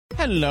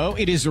Hello,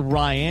 it is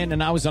Ryan,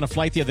 and I was on a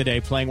flight the other day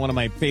playing one of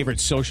my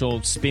favorite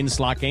social spin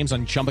slot games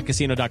on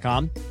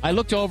ChumbaCasino.com. I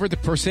looked over at the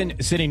person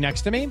sitting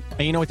next to me, and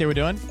you know what they were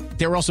doing?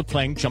 They were also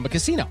playing Chumba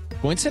Casino.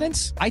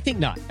 Coincidence? I think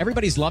not.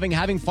 Everybody's loving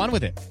having fun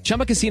with it.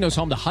 Chumba Casino is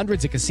home to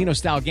hundreds of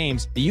casino-style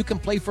games that you can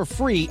play for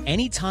free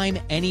anytime,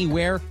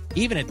 anywhere,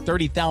 even at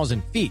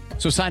 30,000 feet.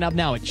 So sign up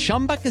now at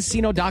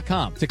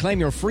ChumbaCasino.com to claim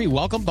your free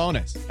welcome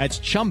bonus. That's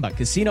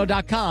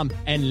ChumbaCasino.com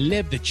and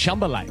live the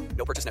Chumba life.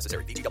 No purchase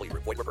necessary. VGW.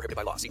 Void where prohibited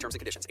by law. See terms and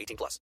conditions.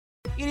 18+.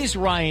 It is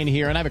Ryan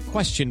here, and I have a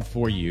question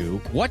for you.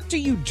 What do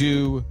you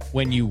do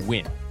when you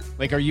win?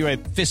 Like, are you a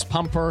fist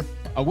pumper,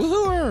 a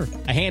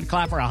woohooer, a hand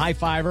clapper, a high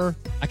fiver?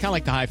 I kind of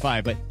like the high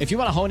five, but if you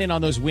want to hone in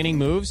on those winning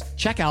moves,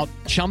 check out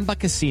Chumba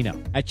Casino.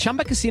 At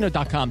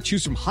ChumbaCasino.com,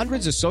 choose from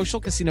hundreds of social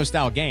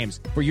casino-style games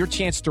for your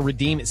chance to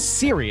redeem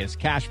serious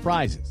cash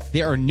prizes.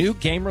 There are new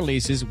game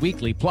releases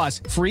weekly, plus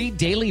free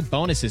daily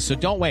bonuses, so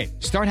don't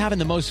wait. Start having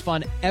the most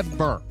fun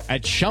ever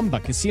at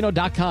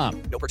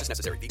ChumbaCasino.com. No purchase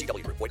necessary.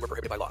 VGW. Void where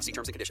prohibited by law. See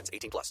terms and conditions.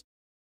 18+.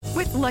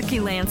 With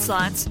Lucky Land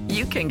Slots,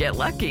 you can get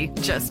lucky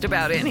just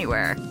about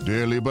anywhere.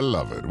 Dearly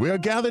beloved, we are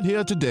gathered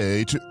here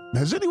today to...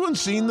 Has anyone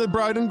seen the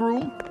bride and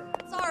groom?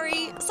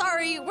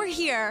 Sorry, we're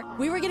here.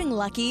 We were getting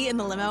lucky in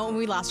the limo and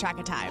we lost track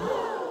of time.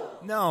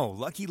 No,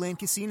 Lucky Land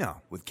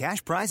Casino, with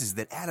cash prizes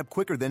that add up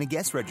quicker than a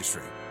guest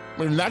registry.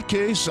 In that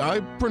case,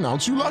 I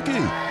pronounce you lucky.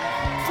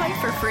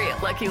 Play for free at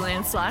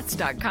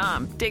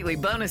LuckyLandSlots.com. Daily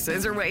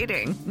bonuses are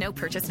waiting. No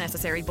purchase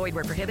necessary. Void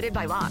where prohibited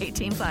by law.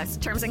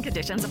 18+. Terms and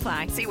conditions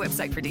apply. See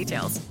website for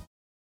details.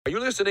 Are you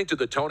listening to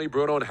the Tony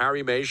Bruno and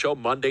Harry May Show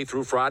Monday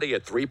through Friday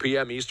at 3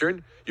 p.m.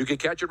 Eastern? You can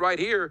catch it right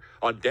here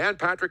on Dan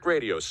Patrick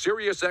Radio,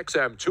 Sirius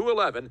XM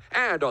 211,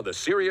 and on the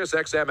Sirius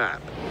XM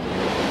app.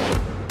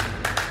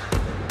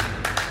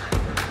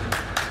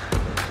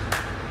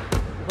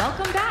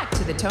 Welcome back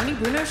to the Tony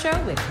Bruno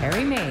Show with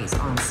Harry Mays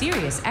on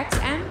Sirius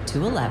XM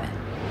 211.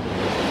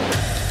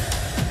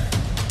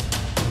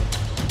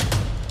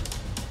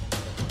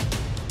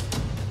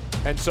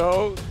 And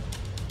so,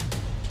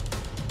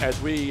 as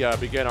we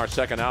begin our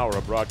second hour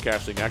of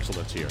broadcasting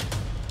excellence here,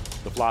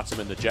 the Flotsam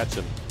and the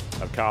Jetsam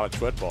of college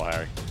football,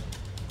 Harry,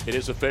 it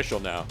is official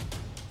now.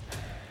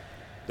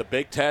 The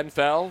Big Ten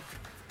fell,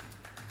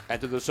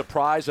 and to the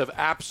surprise of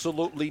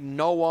absolutely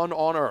no one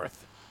on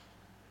earth,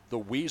 the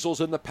Weasels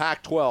in the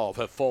Pac-12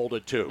 have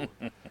folded too.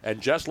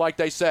 And just like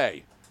they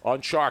say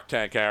on Shark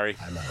Tank, Harry.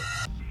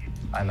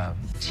 I'm out.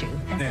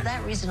 And for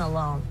that reason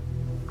alone,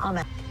 I'm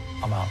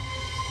out.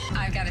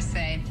 I've got to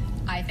say,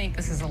 I think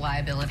this is a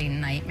liability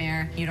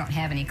nightmare. You don't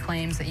have any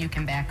claims that you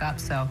can back up,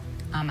 so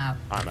I'm out.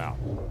 I'm out.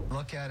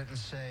 Look at it and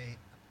say,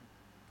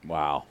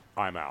 wow,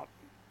 I'm out.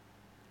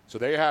 So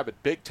there you have it.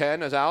 Big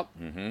Ten is out.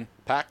 Mm-hmm.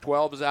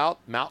 Pac-12 is out.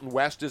 Mountain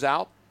West is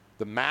out.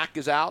 The MAC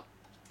is out.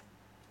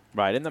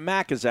 Right, and the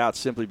MAC is out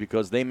simply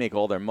because they make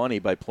all their money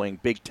by playing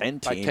Big Ten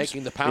teams by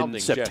taking the pounding,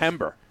 in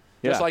September.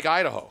 Just like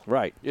Idaho.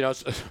 Right. You know,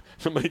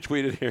 somebody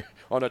tweeted here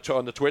on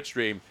the Twitch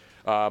stream,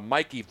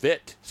 Mikey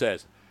Vitt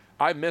says,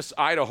 I miss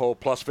Idaho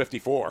plus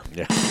 54.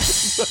 Yeah.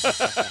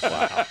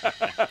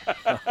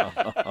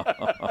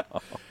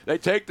 They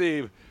take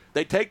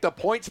the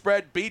point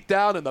spread beat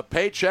down and the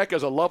paycheck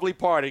as a lovely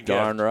parting gift.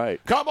 Darn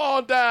right. Come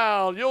on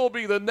down. You'll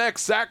be the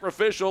next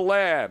sacrificial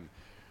lamb.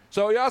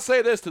 So y'all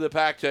say this to the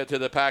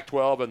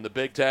Pac-12 and the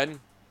Big Ten.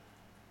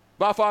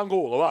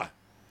 Vaffanculo,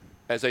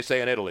 as they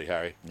say in Italy,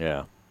 Harry.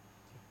 Yeah.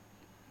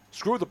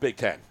 Screw the Big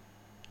Ten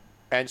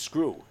and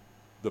screw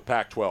the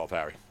Pac-12,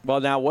 Harry. Well,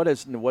 now what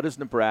does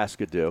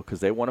Nebraska do? Because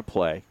they want to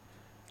play.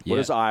 What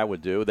does Iowa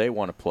do? They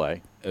want to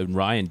play. And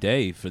Ryan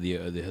Day, for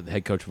the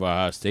head coach of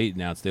Ohio State,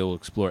 announced they will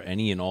explore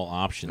any and all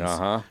options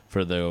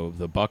for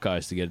the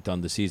Buckeyes to get it done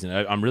this season.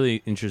 I'm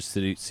really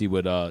interested to see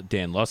what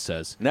Dan Luss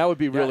says. And that would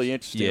be really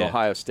interesting,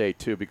 Ohio State,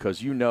 too, because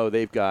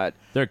they've got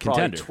They're a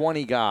probably contender.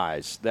 20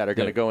 guys that are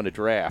going to go in the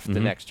draft the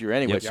next year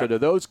anyway. Yep. So do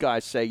those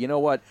guys say, you know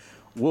what,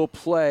 we'll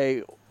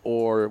play,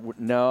 or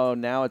no,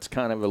 now it's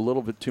kind of a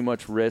little bit too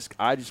much risk.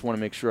 I just want to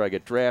make sure I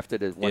get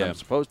drafted when I'm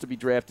supposed to be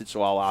drafted,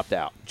 so I'll opt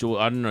out. Joel,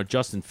 I don't know.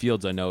 Justin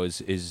Fields, I know,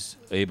 is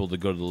able to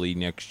go to the league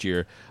next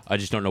year. I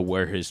just don't know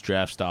where his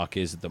draft stock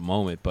is at the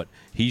moment, but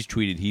he's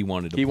tweeted he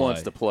wanted to play. He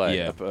wants to play,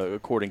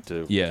 according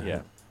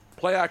to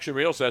Play Action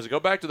Real says,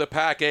 go back to the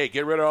Pac-8.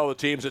 Get rid of all the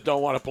teams that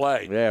don't want to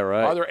play. Yeah,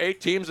 right. Are there 8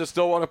 teams that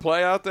still want to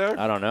play out there?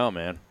 I don't know,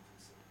 man.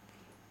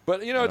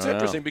 But, it's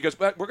interesting because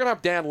we're going to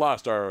have Dan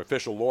Lust, our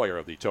official lawyer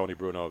of the Tony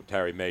Bruno,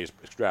 Harry Mays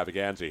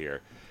extravaganza here,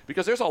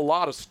 because there's a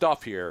lot of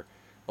stuff here,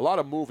 a lot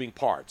of moving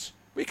parts.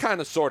 We kind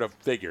of sort of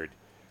figured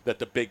that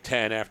the Big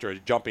Ten, after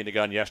jumping the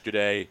gun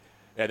yesterday,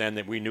 and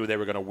then we knew they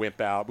were going to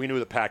wimp out. We knew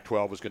the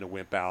Pac-12 was going to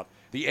wimp out.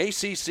 The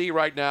ACC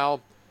right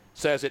now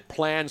says it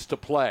plans to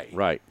play.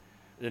 Right.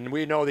 And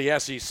we know the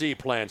SEC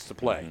plans to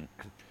play.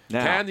 Mm-hmm.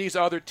 Now, can these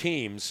other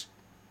teams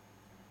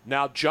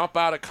now jump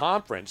out of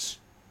conference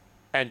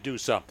and do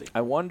something?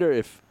 I wonder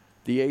if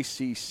the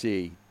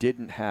ACC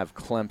didn't have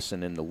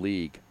Clemson in the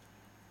league,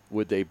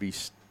 would they be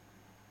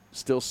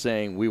still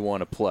saying we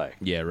want to play?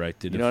 Yeah, right.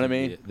 You know what I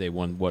mean? They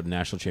won,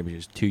 national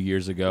championships 2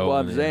 years ago. Well,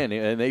 I'm saying,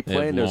 and they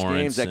play in those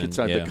games. That gets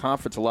the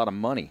conference a lot of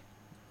money.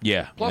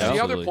 Yeah. Plus, absolutely.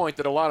 the other point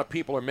that a lot of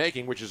people are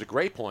making, which is a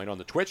great point on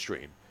the Twitch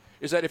stream,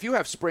 is that if you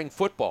have spring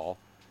football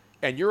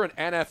and you're an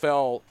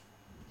NFL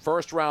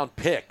first-round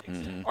pick,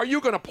 are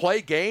you going to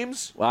play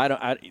games?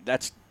 Well,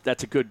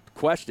 that's a good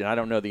question. I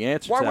don't know the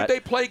answer Why to that. would they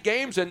play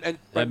games and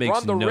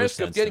run the risk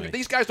of getting –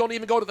 these guys don't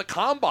even go to the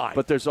combine.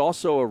 But there's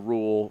also a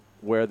rule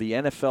where the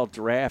NFL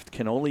draft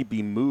can only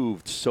be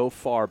moved so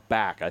far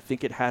back. I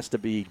think it has to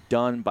be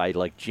done by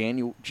like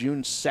June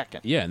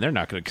 2nd. Yeah, and they're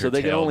not going to curtail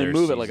So they can only their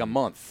move season. it like a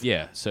month.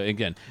 Yeah, so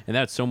again, and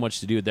that's so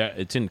much to do with that.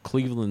 It's in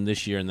Cleveland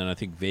this year, and then I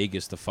think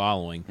Vegas the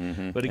following.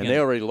 But again, and they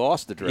already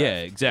lost the draft. Yeah,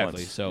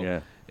 exactly. once. So,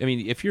 yeah. I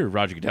mean, if you're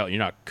Roger Goodell, you're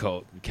not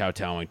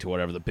kowtowing to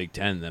whatever the Big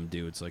Ten them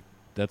do. It's like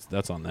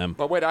that's on them.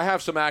 But wait, I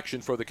have some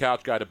action for the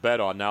couch guy to bet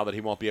on now that he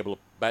won't be able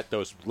to bet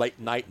those late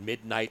night,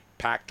 midnight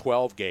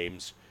Pac-12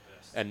 games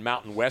and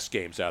Mountain West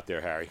games out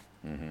there, Harry.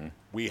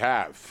 We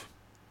have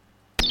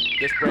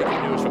this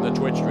breaking news from the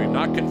Twitch stream,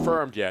 not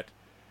confirmed yet,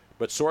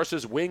 but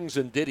sources Wings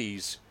and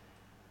Ditties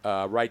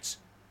writes,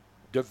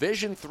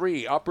 Division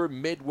III Upper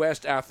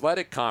Midwest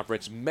Athletic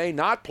Conference may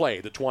not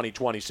play the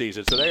 2020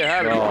 season. So there you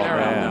have it. There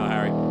now,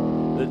 Harry.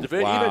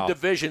 Even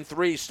Division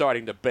III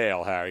starting to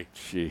bail, Harry.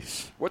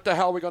 Jeez. What the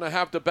hell are we going to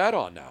have to bet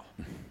on now?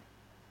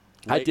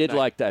 I did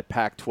like that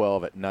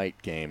Pac-12 at night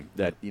game,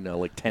 that,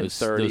 like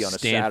 10:30 on a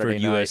Saturday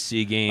night.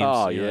 USC games.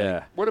 Oh,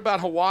 yeah. What about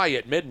Hawaii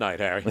at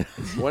midnight, Harry?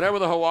 Whenever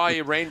the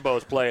Hawaii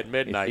Rainbows play at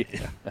midnight,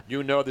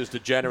 you know there's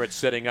degenerates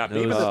sitting up.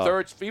 Even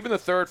the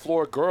third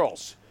floor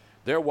girls,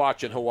 they're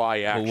watching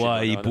Hawaii action.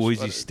 Hawaii,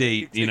 Boise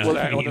State, on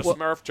the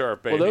Smurf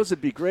turf, baby. Well, those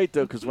would be great,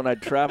 though, because when I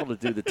travel to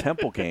do the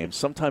Temple games,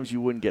 sometimes you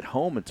wouldn't get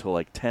home until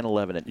like 10,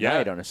 11 at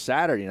night on a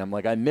Saturday. And I'm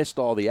like, I missed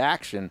all the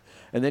action.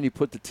 And then you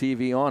put the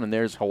TV on, and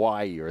there's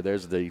Hawaii, or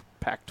there's the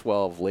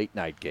Pac-12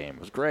 late-night game. It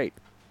was great.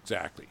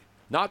 Exactly.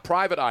 Not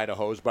Private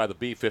Idaho's by the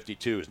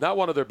B-52s. Not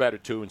one of their better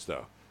tunes,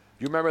 though.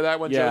 You remember that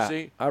one,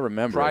 Josie? I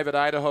remember. Private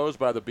Idaho's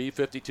by the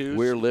B-52s?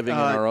 We're living in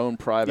our own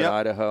Private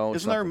Idaho.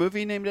 Isn't there a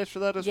movie named after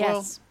that as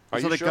well? Are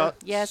you sure?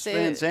 Yes, it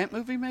Van is. Zandt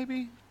movie,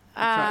 maybe?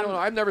 I don't know.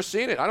 I've never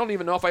seen it. I don't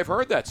even know if I've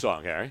heard that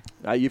song, Harry.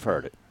 You've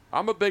heard it.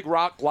 I'm a big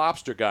Rock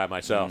Lobster guy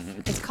myself.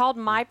 It's called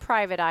My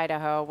Private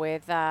Idaho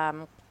with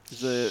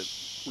Is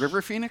it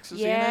River Phoenix? Is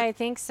he in yeah, it? I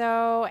think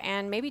so,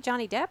 and maybe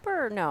Johnny Depp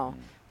or no.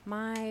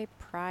 My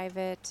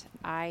Private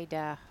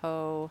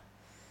Idaho.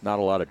 Not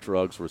a lot of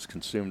drugs was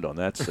consumed on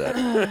that set.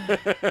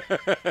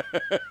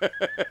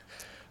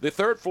 The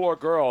third floor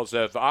girls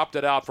have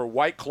opted out for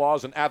White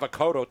Claws and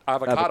avocado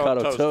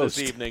toast this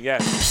evening.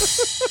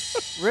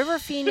 Yes. River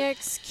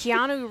Phoenix,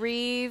 Keanu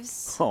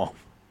Reeves,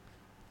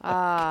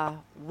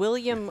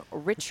 William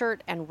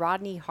Richard, and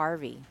Rodney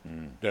Harvey.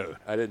 No,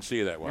 I didn't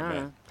see that one,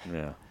 man.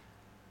 Yeah.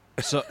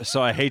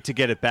 So I hate to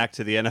get it back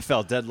to the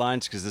NFL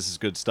deadlines because this is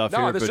good stuff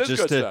No, here. this But is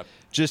good stuff.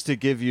 just to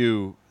give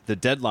you the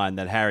deadline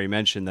that Harry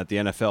mentioned that the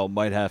NFL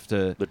might have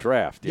to the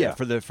draft. Yeah,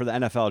 for the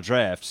NFL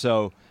draft.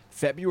 So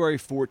February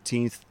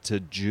 14th to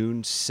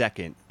June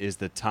 2nd is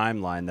the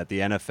timeline that the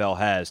NFL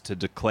has to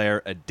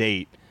declare a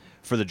date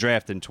for the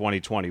draft in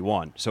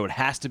 2021. So it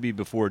has to be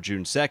before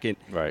June 2nd.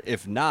 Right.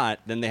 If not,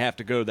 then they have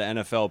to go to the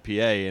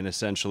NFLPA and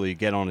essentially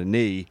get on a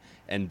knee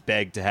and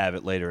beg to have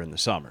it later in the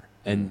summer.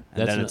 And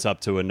then it's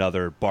up to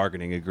another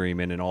bargaining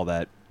agreement and all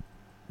that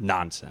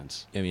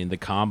nonsense. I mean, the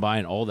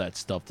combine, all that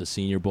stuff, the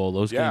Senior Bowl,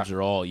 those games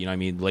are all,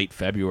 late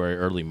February,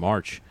 early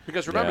March.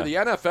 Because remember, the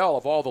NFL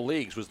of all the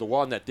leagues was the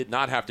one that did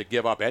not have to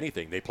give up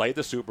anything. They played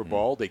the Super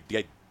Bowl. They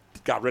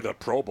got rid of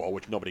the Pro Bowl,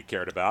 which nobody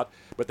cared about,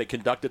 but they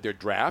conducted their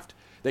draft.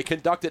 They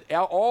conducted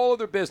all of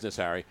their business,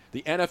 Harry.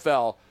 The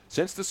NFL,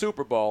 since the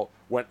Super Bowl,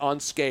 went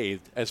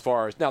unscathed as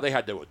far as – now, they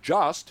had to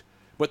adjust,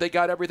 but they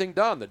got everything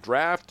done. The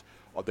draft,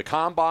 the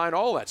combine,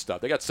 all that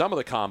stuff. They got some of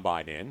the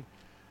combine in.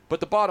 But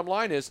the bottom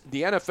line is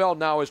the NFL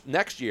now is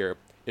next year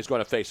is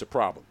going to face a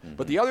problem.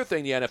 But the other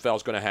thing the NFL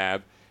is going to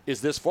have is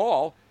this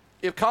fall,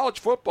 if college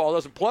football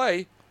doesn't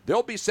play,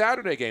 there'll be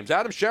Saturday games.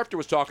 Adam Schefter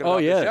was talking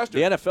about this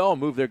yesterday. The NFL will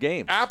move their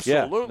games.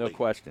 Absolutely. Yeah, no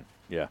question.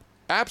 Yeah.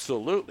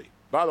 Absolutely.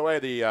 By the way,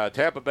 the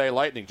Tampa Bay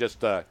Lightning just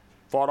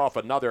fought off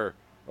the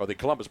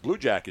Columbus Blue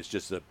Jackets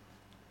just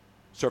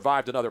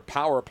survived another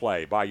power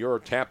play by your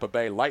Tampa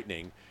Bay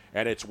Lightning,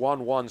 and it's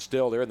 1-1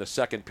 still. They're in the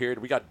second period.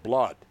 We got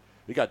blood.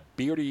 We got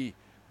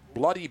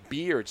bloody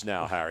beards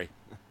now, Harry.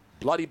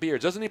 Bloody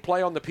beards. Doesn't he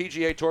play on the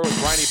PGA Tour with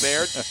Briny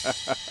Baird?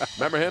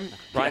 Remember him?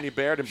 Briny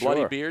Baird and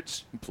Bloody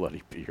Beards?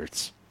 Bloody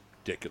Beards.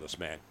 Ridiculous,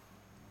 man.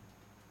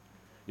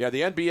 Yeah,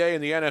 the NBA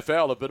and the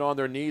NFL have been on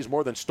their knees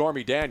more than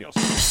Stormy Daniels.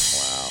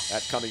 Wow.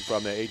 That's coming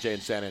from AJ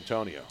in San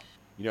Antonio.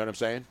 You know what I'm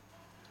saying?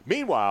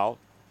 Meanwhile...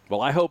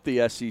 Well, I hope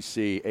the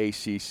SEC,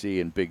 ACC,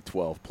 and Big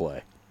 12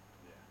 play.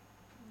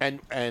 And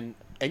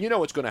you know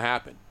what's going to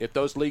happen if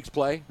those leagues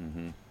play?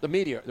 The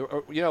media,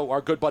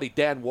 our good buddy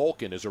Dan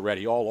Wolkin is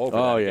already all over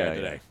that again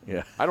today.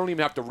 Yeah. I don't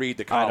even have to read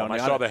the column. I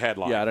saw the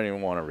headline. Yeah, I don't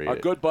even want to read Our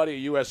it. good buddy at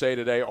USA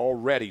Today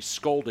already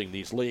scolding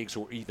these leagues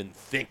who are even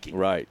thinking.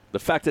 Right. The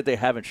fact that they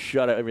haven't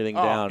shut everything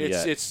down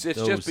yet. It's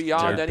just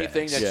beyond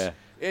anything.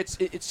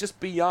 It's just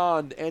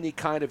beyond any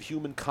kind of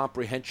human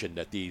comprehension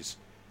that these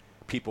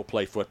people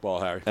play football,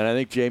 Harry. And I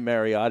think Jay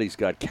Mariotti's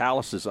got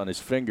calluses on his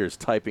fingers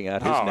typing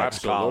out his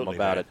next column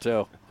about it,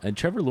 too. And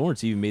Trevor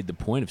Lawrence even made the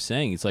point of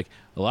saying it's like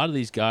a lot of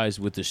these guys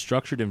with the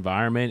structured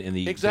environment and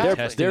the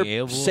testing they're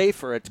available,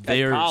 safer at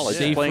college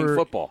playing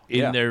football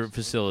in their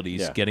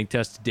facilities, getting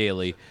tested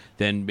daily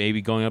than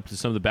maybe going up to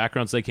some of the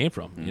backgrounds they came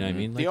from. You know what I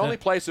mean? The only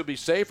place that would be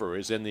safer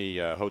is in the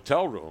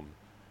hotel room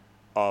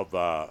of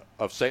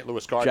St.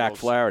 Louis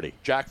Cardinals.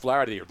 Jack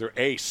Flaherty, their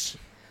ace.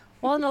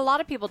 Well, and a lot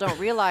of people don't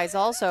realize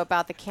also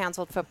about the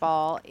canceled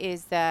football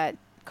is that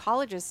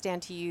colleges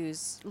stand to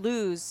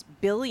lose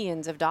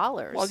billions of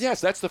dollars. Well,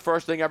 yes, that's the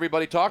first thing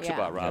everybody talks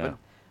about, Robin.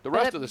 The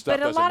rest of the stuff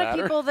doesn't matter.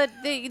 But a lot of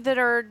people that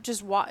are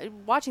just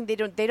watching, they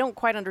don't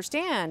quite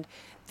understand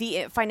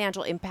the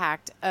financial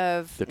impact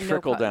of the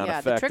trickle-down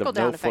effect of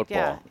no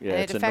football. Yeah,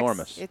 it's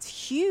enormous. It's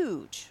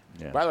huge.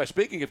 Yeah. By the way,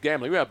 speaking of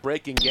gambling, we have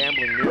breaking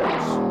gambling news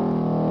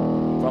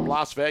from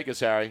Las Vegas,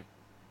 Harry.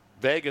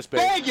 Vegas,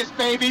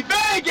 baby,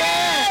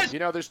 Vegas! You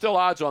know, there's still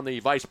odds on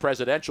the vice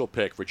presidential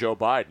pick for Joe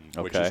Biden,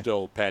 which is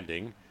still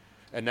pending.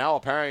 And now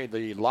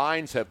apparently the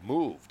lines have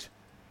moved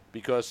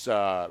because,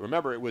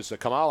 remember, it was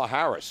Kamala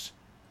Harris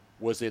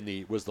was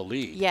the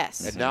lead.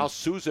 Yes. And now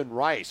Susan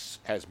Rice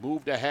has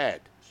moved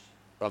ahead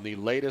on the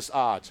latest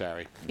odds,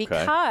 Harry.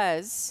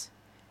 Because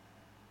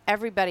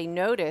everybody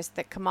noticed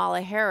that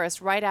Kamala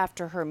Harris, right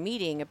after her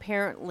meeting,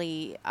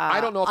 apparently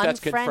I don't know if that's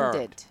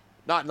confirmed.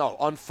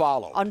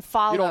 Unfollow.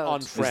 Unfollow. You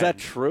don't unfriend. Is that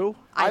true?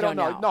 I don't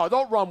know. No,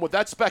 don't run with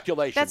that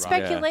speculation. That's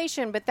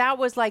speculation, but that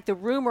was like the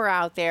rumor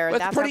out there.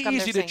 It's pretty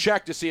easy to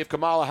check to see if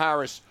Kamala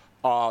Harris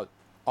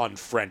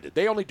unfriended.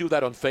 They only do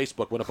that on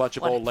Facebook when a bunch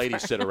of old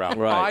ladies sit around.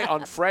 Right. I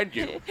unfriend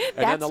you,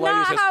 and then the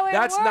lady says,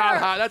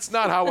 "That's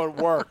not how it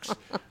works.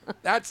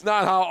 That's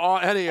not how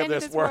any of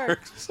this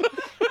works."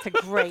 It's a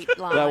great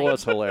line. That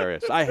was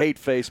hilarious. I hate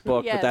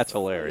Facebook, but that's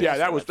hilarious. Yeah,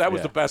 that was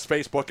the best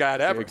Facebook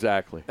ad ever.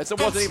 Exactly. That's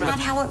not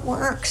how it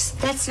works.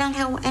 That's not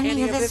how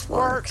any of this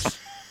works.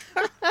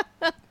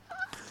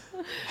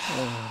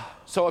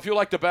 So if you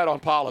like to bet on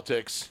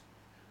politics,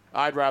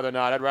 I'd rather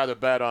not. I'd rather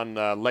bet on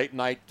late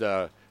night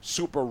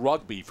Super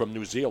Rugby from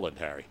New Zealand,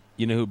 Harry.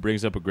 You know who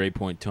brings up a great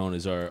point, Tone,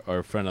 is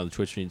our friend on the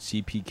Twitch stream,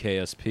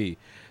 CPKSP.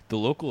 The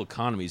local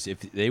economies,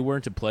 if they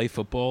weren't to play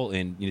football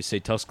in, say,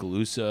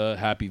 Tuscaloosa,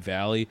 Happy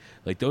Valley,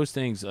 like those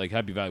things, like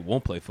Happy Valley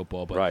won't play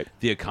football, but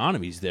the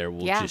economies there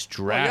will just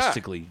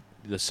drastically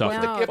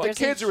suffer. If the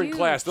kids are in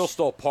class, they'll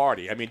still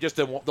party. I mean,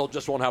 they'll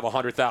just won't have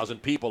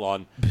 100,000 people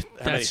on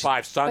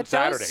 5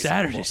 Saturdays.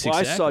 Saturdays, well,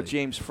 I saw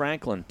James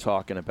Franklin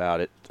talking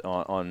about it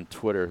on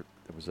Twitter.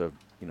 There was a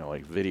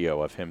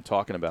video of him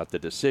talking about the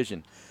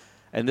decision.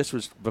 And this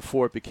was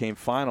before it became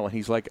final. And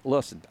he's like,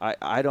 listen,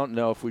 I don't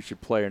know if we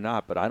should play or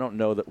not, but I don't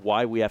know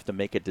why we have to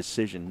make a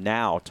decision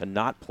now to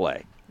not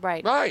play.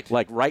 Right.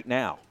 Like right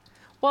now.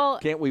 Well,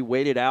 can't we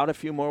wait it out a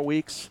few more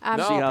weeks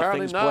and see how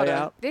things play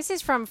out? This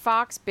is from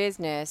Fox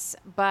Business,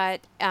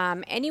 but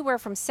anywhere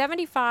from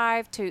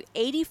 75 to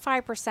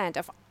 85%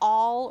 of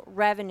all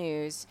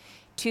revenues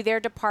to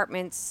their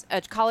departments,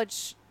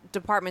 college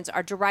departments,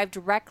 are derived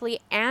directly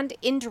and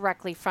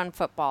indirectly from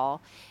football.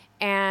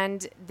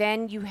 And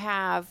then you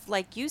have,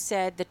 like you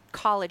said, the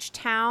college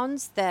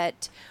towns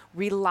that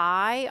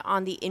rely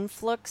on the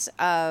influx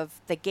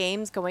of the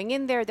games going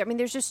in there. I mean,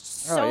 there's just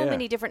so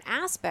many different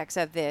aspects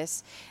of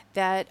this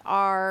that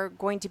are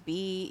going to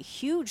be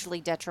hugely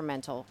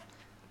detrimental.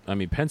 I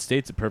mean, Penn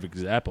State's a perfect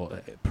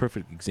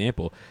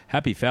example.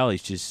 Happy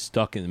Valley's just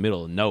stuck in the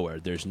middle of nowhere.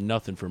 There's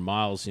nothing for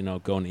miles,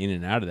 going in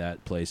and out of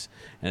that place.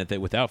 And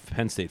without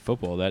Penn State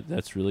football,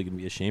 that's really going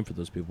to be a shame for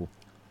those people.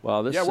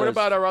 Well, what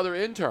about our other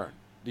intern?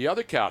 The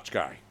other couch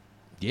guy.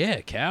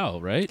 Yeah,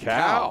 Cal, right?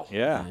 Cal.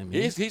 Yeah.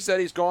 He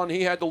said he's gone.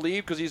 He had to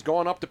leave because he's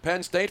going up to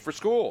Penn State for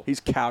school. He's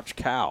Couch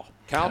Cal.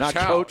 Not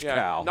Coach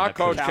Cal. Not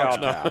Coach Cal,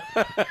 no.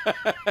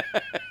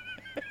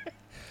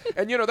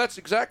 And, that's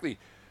exactly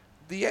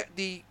the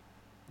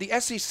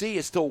SEC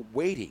is still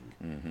waiting.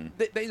 Mm-hmm.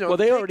 They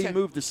already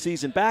moved the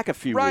season back a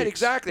few weeks. Right,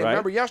 exactly. Right?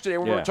 Remember yesterday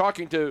when we were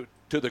talking to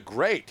the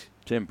great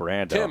Tim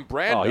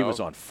Brando. Oh, he was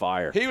on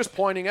fire. He was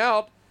pointing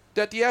out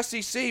that the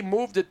SEC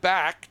moved it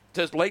back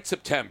to late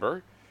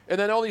September, and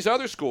then all these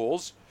other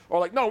schools are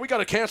like, no, we got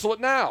to cancel it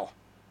now.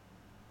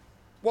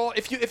 Well,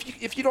 if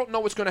you don't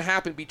know what's going to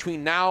happen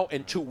between now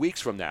and 2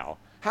 weeks from now,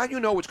 how do you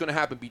know what's going to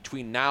happen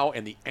between now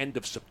and the end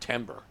of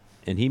September?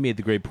 And he made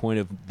the great point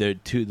of the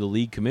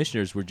league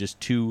commissioners were just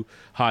too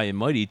high and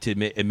mighty to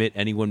admit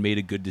anyone made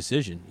a good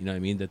decision. You know what I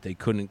mean? That they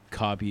couldn't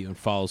copy and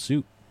follow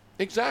suit.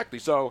 Exactly.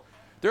 So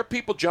there are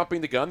people jumping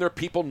the gun. There are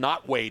people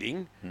not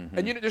waiting. Mm-hmm.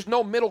 And there's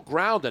no middle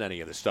ground in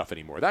any of this stuff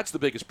anymore. That's the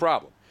biggest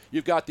problem.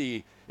 You've got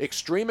the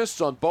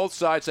extremists on both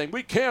sides saying,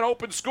 we can't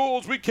open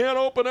schools, we can't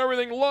open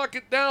everything, lock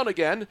it down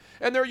again.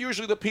 And they're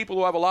usually the people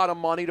who have a lot of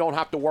money, don't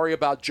have to worry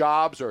about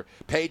jobs or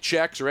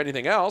paychecks or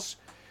anything else.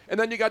 And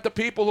then you got the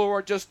people who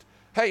are just,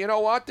 hey, you know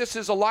what? This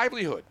is a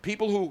livelihood.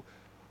 People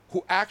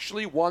who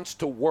actually wants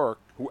to work,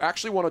 who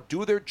actually want to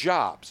do their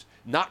jobs,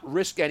 not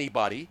risk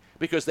anybody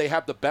because they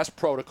have the best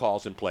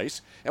protocols in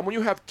place. And when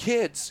you have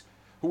kids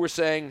who are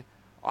saying,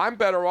 I'm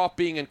better off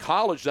being in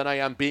college than I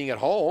am being at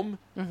home,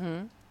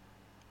 mm-hmm.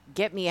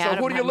 get me So out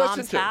who of do my you listen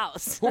mom's to?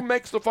 house. Who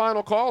makes the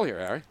final call here,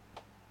 Harry?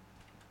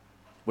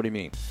 What do you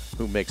mean?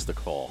 Who makes the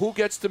call? Who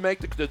gets to make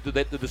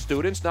the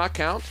students not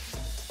count?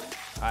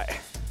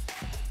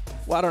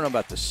 Well, I don't know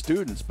about the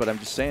students, but I'm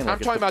just saying. Like, I'm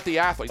talking about the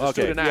athletes, the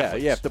student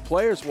athletes. Yeah. If the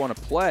players want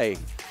to play,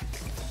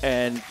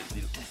 and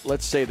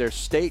let's say their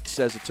state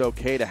says it's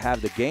okay to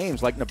have the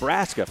games, like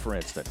Nebraska, for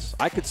instance,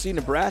 I could see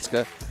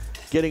Nebraska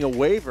getting a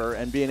waiver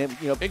and being,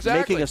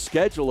 making a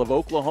schedule of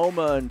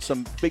Oklahoma and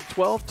some Big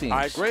 12 teams.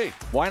 I agree.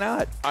 Why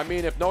not? I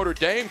mean, if Notre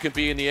Dame can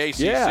be in the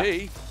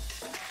ACC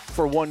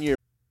for 1 year.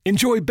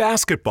 Enjoy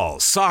basketball,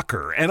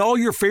 soccer, and all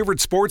your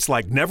favorite sports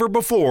like never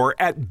before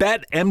at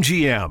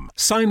BetMGM.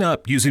 Sign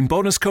up using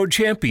bonus code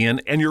CHAMPION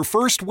and your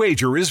first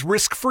wager is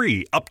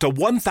risk-free up to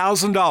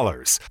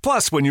 $1,000.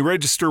 Plus, when you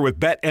register with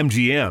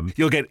BetMGM,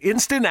 you'll get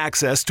instant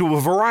access to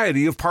a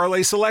variety of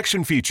parlay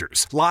selection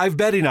features, live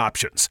betting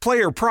options,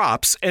 player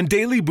props, and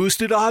daily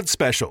boosted odds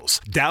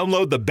specials.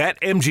 Download the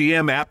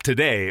BetMGM app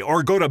today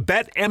or go to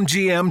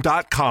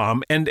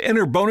BetMGM.com and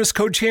enter bonus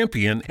code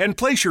CHAMPION and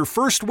place your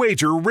first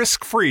wager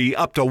risk-free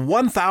up to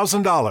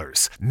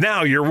 $1,000.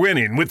 Now you're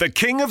winning with the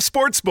king of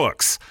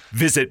sportsbooks.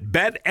 Visit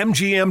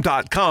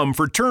BetMGM.com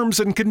for terms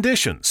and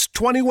conditions.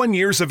 21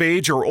 years of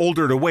age or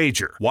older to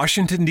wager.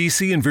 Washington,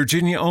 D.C. and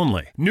Virginia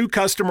only. New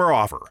customer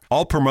offer.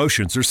 All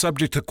promotions are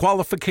subject to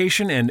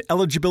qualification and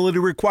eligibility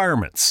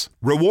requirements.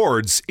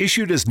 Rewards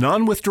issued as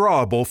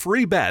non-withdrawable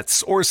free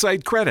bets or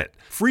site credit.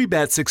 Free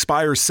bets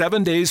expire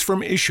 7 days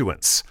from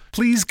issuance.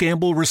 Please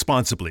gamble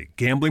responsibly.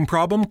 Gambling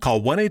problem?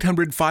 Call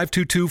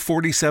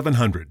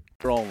 1-800-522-4700.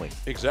 Only.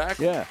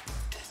 Exactly. Yeah.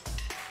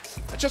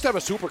 Just have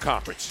a super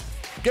conference.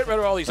 Get rid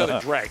of all these other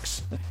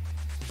dregs.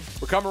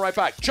 We're coming right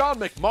back.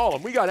 John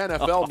McMullen. We got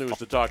NFL news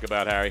to talk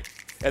about, Harry.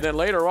 And then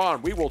later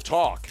on, we will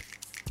talk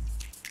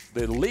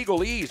the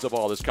legalese of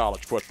all this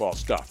college football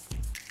stuff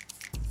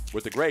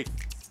with the great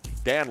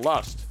Dan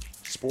Lust.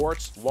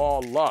 Sports Law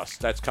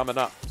Lust. That's coming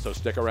up, so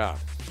stick around.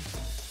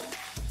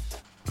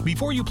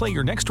 Before you play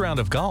your next round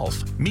of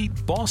golf,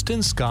 meet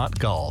Boston Scott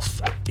Golf.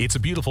 It's a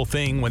beautiful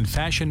thing when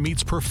fashion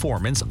meets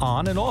performance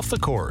on and off the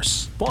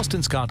course.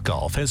 Boston Scott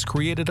Golf has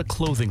created a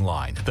clothing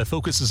line that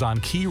focuses on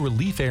key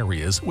relief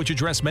areas which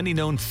address many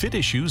known fit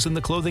issues in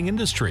the clothing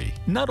industry.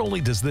 Not only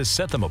does this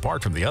set them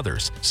apart from the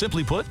others,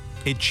 simply put,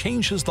 it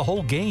changes the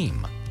whole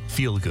game.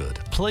 Feel good,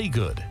 play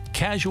good,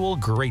 casual,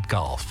 great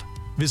golf.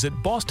 Visit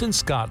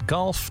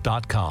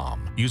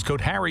bostonscottgolf.com. Use code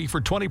Harry for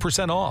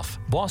 20% off.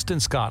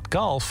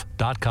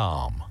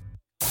 bostonscottgolf.com.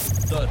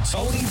 The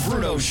Tony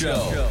Bruno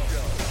Show.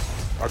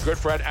 Our good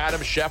friend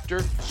Adam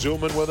Schefter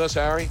zooming with us,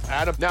 Harry.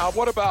 Adam, now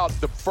what about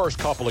the first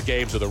couple of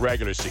games of the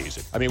regular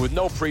season? I mean, with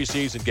no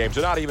preseason games,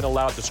 they're not even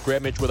allowed to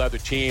scrimmage with other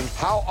teams.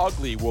 How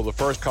ugly will the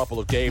first couple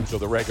of games of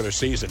the regular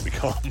season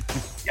become?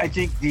 I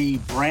think the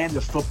brand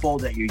of football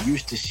that you're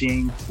used to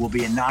seeing will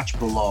be a notch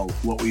below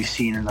what we've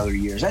seen in other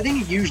years. I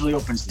think it usually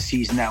opens the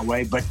season that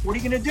way, but what are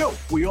you going to do?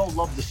 We all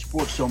love the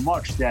sport so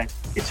much that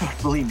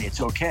believe me,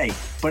 it's okay.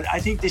 But I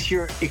think this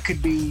year it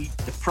could be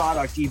the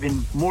product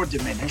even more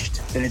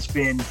diminished than it's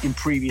been in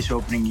previous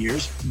opening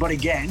years. But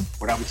again,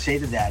 what I would say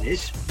to that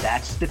is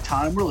that's the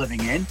time we're living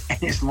in.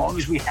 And as long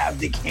as we have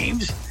the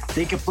games,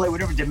 they can play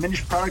whatever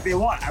diminished product they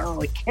want. I don't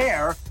really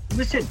care.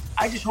 Listen,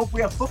 I just hope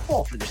we have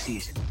football for the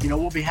season.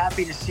 We'll be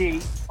happy to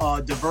see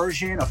a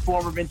diversion, a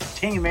form of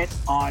entertainment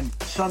on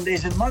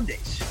Sundays and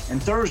Mondays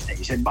and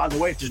Thursdays. And by the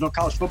way, if there's no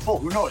college football,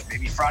 who knows?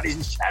 Maybe Fridays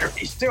and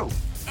Saturdays too.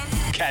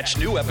 Catch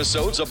new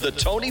episodes of The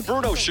Tony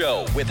Bruno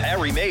Show with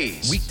Harry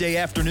Mays. Weekday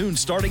afternoon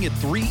starting at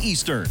 3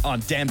 Eastern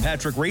on Dan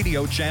Patrick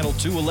Radio Channel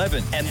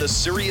 211 and the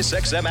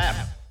SiriusXM app.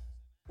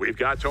 We've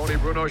got Tony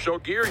Bruno Show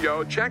gear,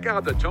 yo. Check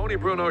out the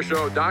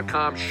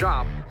TonyBrunoShow.com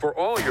shop for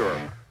all your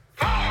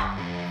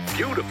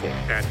beautiful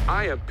and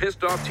I am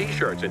pissed off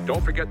t-shirts. And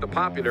don't forget the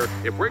popular,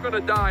 if we're going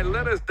to die,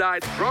 let us die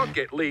drunk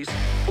at least,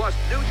 plus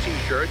new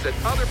t-shirts and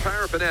other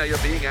paraphernalia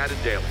being added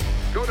daily.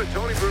 Go to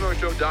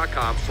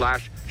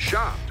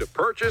TonyBrunoShow.com/shop to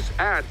purchase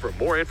and for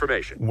more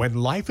information. When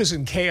life is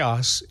in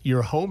chaos,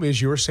 your home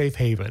is your safe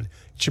haven.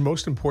 It's your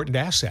most important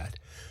asset.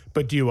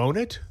 But do you own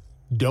it?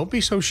 Don't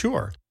be so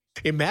sure.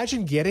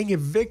 Imagine getting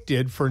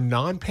evicted for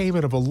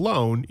non-payment of a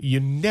loan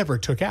you never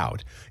took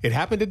out. It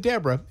happened to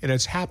Deborah, and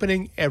it's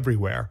happening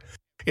everywhere.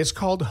 It's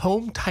called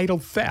home title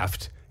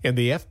theft, and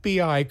the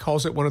FBI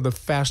calls it one of the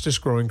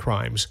fastest-growing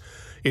crimes.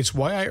 It's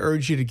why I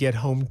urge you to get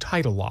Home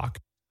Title Lock.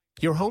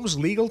 Your home's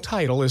legal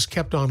title is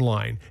kept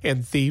online,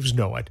 and thieves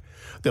know it.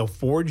 They'll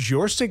forge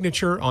your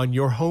signature on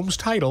your home's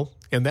title,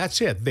 and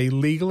that's it. They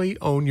legally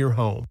own your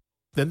home.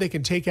 Then they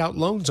can take out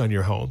loans on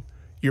your home.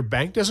 Your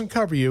bank doesn't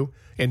cover you,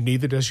 and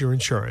neither does your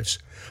insurance.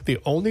 The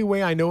only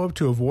way I know of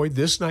to avoid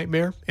this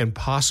nightmare and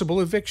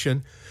possible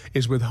eviction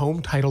is with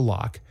Home Title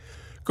Lock.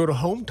 Go to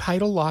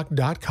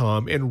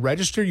HomeTitleLock.com and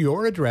register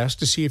your address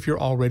to see if you're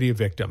already a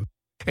victim.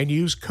 And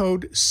use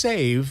code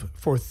SAVE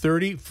for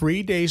 30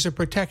 free days of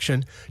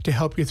protection to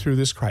help you through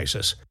this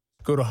crisis.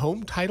 Go to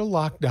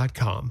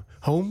HomeTitleLock.com.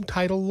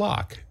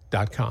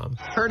 HomeTitleLock.com.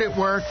 Heard it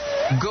work?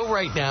 Go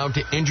right now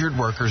to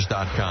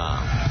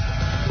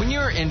InjuredWorkers.com. When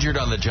you're injured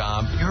on the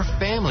job, your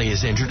family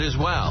is injured as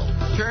well.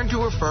 Turn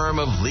to a firm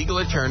of legal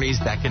attorneys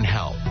that can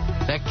help,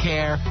 that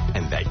care,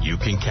 and that you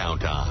can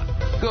count on.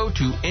 Go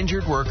to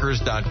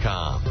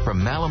InjuredWorkers.com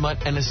from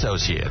Malamut and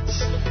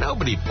Associates.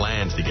 Nobody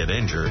plans to get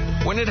injured.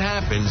 When it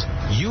happens,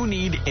 you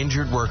need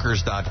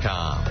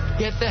InjuredWorkers.com.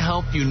 Get the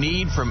help you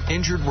need from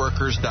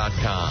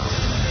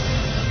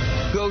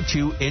InjuredWorkers.com. Go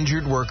to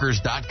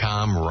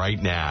InjuredWorkers.com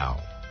right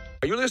now.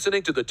 Are you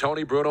listening to the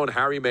Tony Bruno and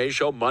Harry May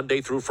Show Monday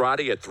through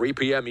Friday at 3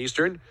 p.m.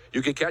 Eastern?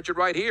 You can catch it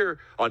right here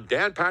on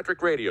Dan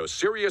Patrick Radio,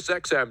 Sirius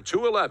XM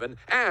 211,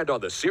 and on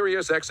the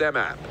Sirius XM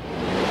app.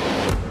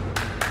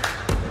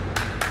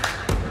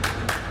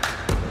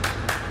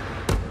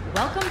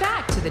 Welcome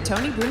back to the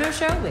Tony Bruno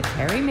Show with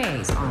Harry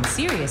Mays on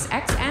Sirius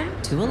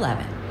XM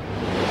 211.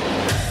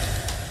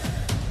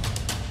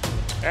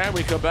 And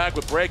we come back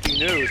with breaking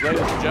news,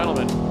 ladies and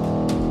gentlemen.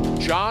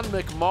 John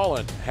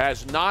McMullen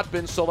has not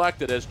been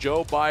selected as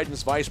Joe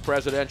Biden's vice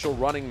presidential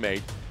running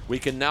mate. We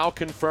can now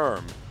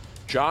confirm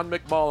John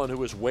McMullen, who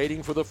was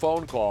waiting for the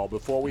phone call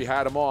before we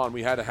had him on,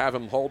 we had to have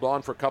him hold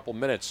on for a couple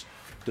minutes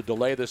to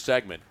delay this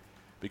segment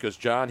because,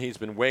 John, he's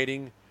been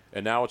waiting,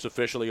 and now it's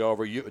officially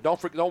over.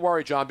 Don't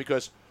worry, John,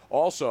 because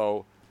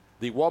also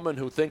the woman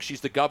who thinks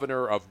she's the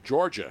governor of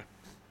Georgia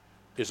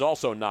is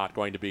also not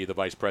going to be the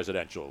vice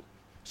presidential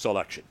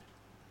selection.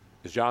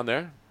 Is John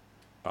there?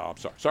 Oh, I'm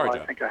sorry. Sorry, John.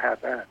 I think I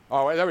had that.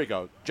 Oh, there we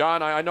go.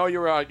 John, I know you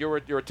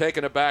were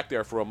taken aback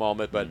there for a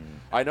moment, but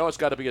I know it's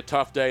got to be a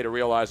tough day to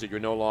realize that you're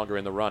no longer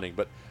in the running.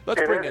 But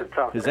let's bring in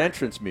his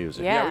entrance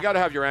music. Yeah, we got to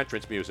have your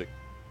entrance music.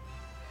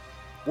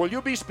 Will you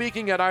be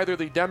speaking at either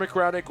the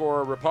Democratic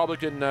or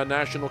Republican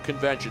national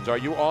conventions? Are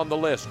you on the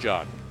list,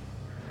 John?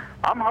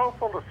 I'm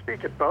hopeful to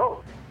speak at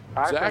both.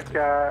 Exactly.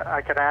 I think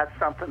I could add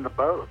something to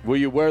both. Will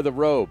you wear the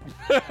robe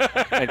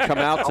and come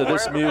out to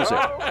this music?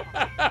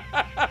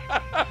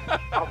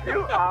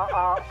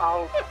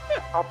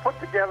 I'll put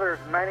together as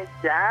many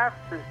gaffes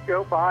as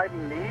Joe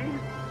Biden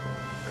needs.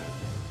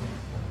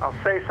 I'll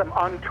say some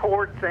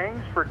untoward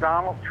things for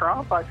Donald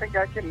Trump. I think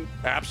I can.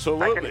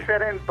 Absolutely. I can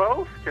fit in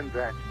both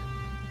conventions.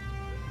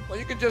 Well,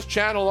 you can just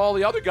channel all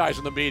the other guys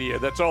in the media.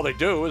 That's all they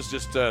do is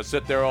just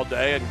sit there all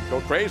day and go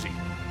crazy.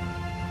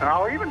 And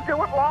I'll even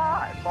do it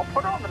live. I'll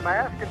put on the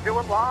mask and do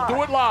it live.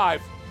 Do it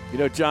live. You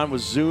know, John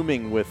was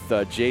Zooming with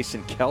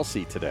Jason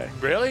Kelsey today.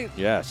 Really?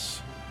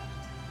 Yes.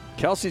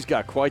 Kelsey's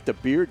got quite the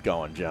beard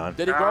going, John.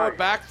 Did he grow it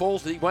back full?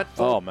 He went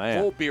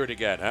full beard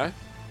again, huh?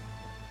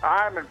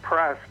 I'm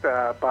impressed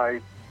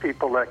by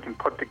people that can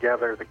put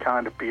together the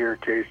kind of beard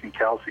Jason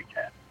Kelsey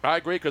can. I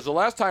agree, because the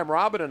last time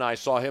Robin and I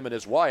saw him and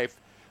his wife,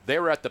 they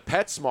were at the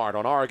PetSmart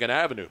on Oregon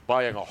Avenue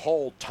buying a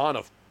whole ton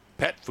of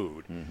pet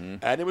food,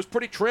 and it was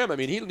pretty trim. I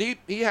mean,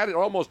 he had it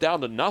almost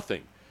down to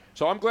nothing.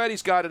 So I'm glad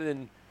he's got it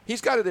in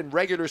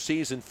regular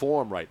season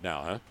form right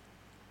now, huh?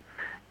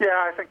 Yeah,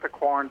 I think the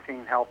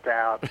quarantine helped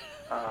out.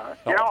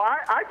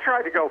 I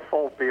tried to go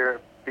full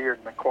beard in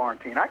the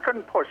quarantine. I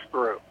couldn't push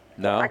through.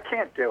 No, I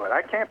can't do it.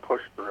 I can't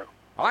push through.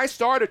 I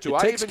started to.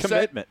 It takes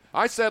commitment.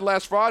 I said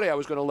last Friday I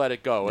was going to let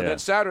it go, and then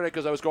Saturday,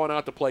 because I was going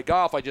out to play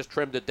golf, I just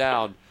trimmed it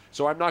down.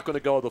 So I'm not going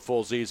to go the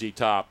full ZZ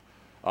Top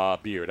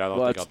beard. I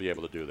don't think I'll be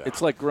able to do that.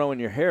 It's like growing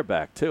your hair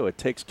back too. It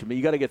takes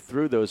you got to get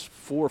through those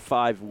 4 or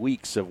 5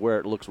 weeks of where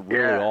it looks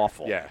really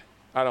awful. Yeah,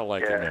 I don't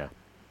like it. Yeah,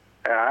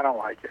 I don't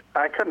like it.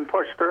 I couldn't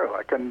push through.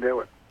 I couldn't do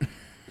it.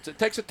 It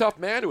takes a tough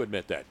man to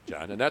admit that,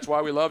 John, and that's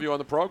why we love you on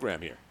the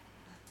program here.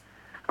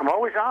 I'm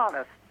always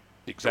honest.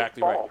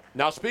 Exactly right.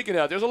 Now, speaking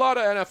of, there's a lot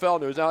of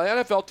NFL news. Now,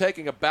 the NFL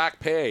taking a back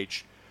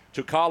page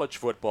to college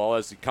football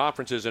as the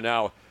conferences are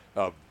now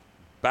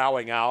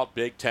bowing out,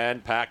 Big Ten,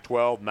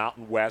 Pac-12,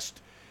 Mountain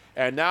West.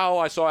 And now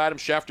I saw Adam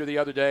Schefter the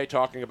other day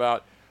talking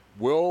about,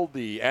 will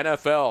the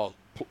NFL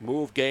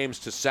move games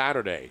to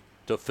Saturday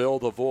to fill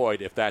the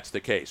void if that's the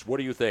case? What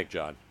do you think,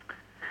 John?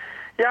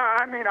 Yeah,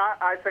 I mean,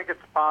 I think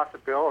it's a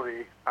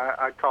possibility.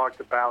 I talked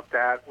about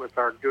that with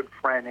our good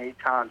friend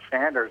Eitan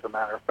Sanders, as a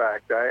matter of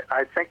fact.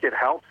 I think it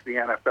helps the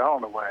NFL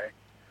in a way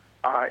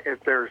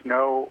if there's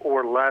no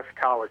or less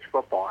college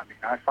football. I mean,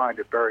 I find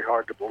it very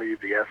hard to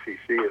believe the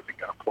SEC isn't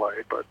going to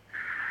play, but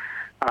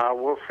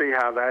we'll see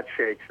how that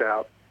shakes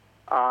out.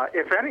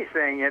 If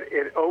anything,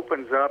 it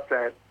opens up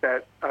that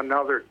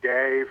another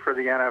day for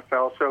the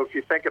NFL. So if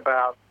you think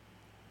about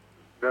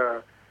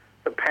the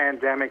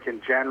pandemic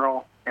in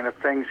general, and if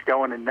things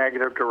go in a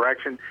negative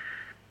direction,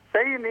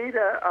 say you need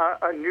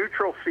a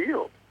neutral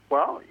field.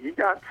 Well, you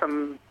got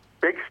some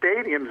big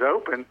stadiums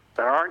open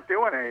that aren't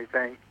doing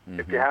anything.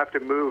 If you have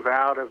to move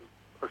out of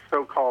a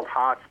so-called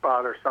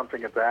hotspot or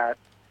something of that.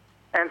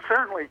 And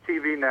certainly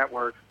TV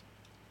networks,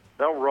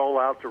 they'll roll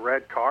out the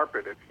red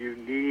carpet if you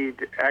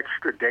need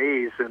extra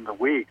days in the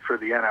week for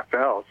the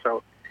NFL.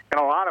 So in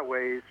a lot of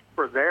ways,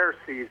 for their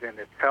season,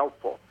 it's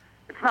helpful.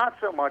 It's not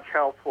so much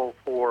helpful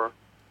for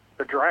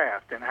the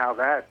draft and how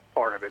that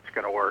part of it's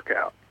going to work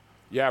out.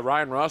 Yeah,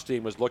 Ryan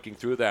Rothstein was looking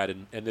through that,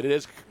 and it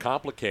is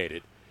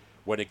complicated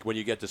when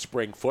you get to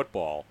spring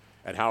football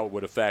and how it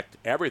would affect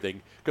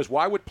everything. Because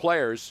why would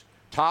players,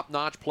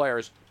 top-notch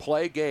players,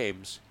 play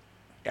games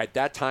at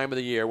that time of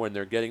the year when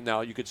they're getting,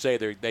 now you could say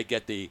they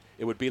get it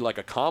would be like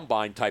a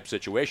combine type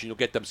situation. You'll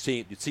get them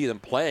see them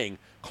playing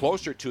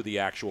closer to the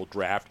actual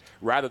draft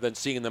rather than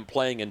seeing them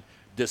playing in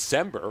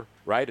December,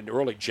 right, in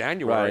early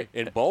January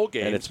in bowl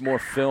games. And it's more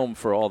film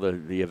for all the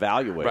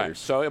evaluators. Right.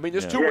 So, I mean,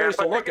 there's two ways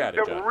to look at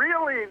it, John.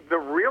 The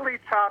really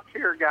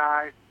top-tier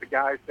guys, the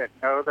guys that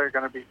know they're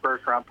going to be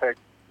first-round picks,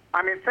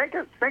 I mean, think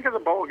of the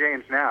bowl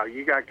games now.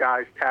 You got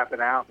guys tapping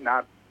out,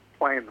 not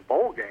playing the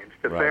bowl games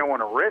because they don't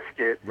want to risk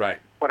it. Right.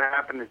 What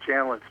happened to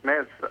Jalen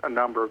Smith a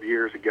number of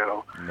years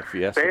ago. In the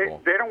Fiesta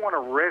Bowl. They don't want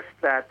to risk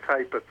that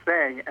type of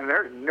thing, and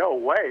there's no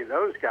way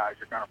those guys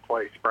are going to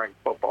play spring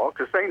football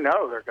because they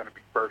know they're going to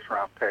be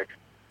first-round picks.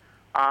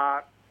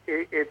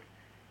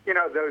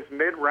 Those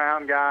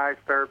mid-round guys,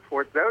 third,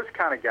 fourth, those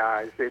kind of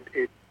guys, is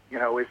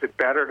it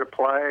better to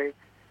play?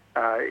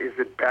 Is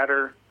it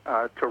better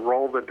to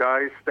roll the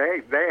dice?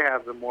 They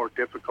have the more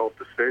difficult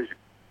decision.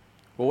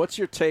 Well, what's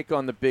your take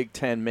on the Big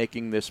Ten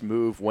making this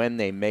move when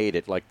they made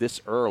it, like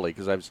this early?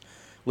 Because I was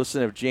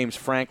listening to James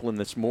Franklin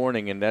this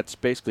morning, and that's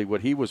basically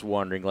what he was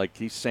wondering. Like,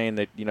 he's saying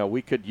that,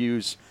 we could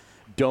use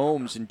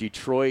domes in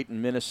Detroit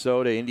and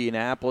Minnesota,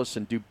 Indianapolis,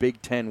 and do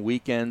Big Ten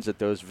weekends at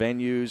those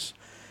venues.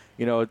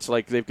 It's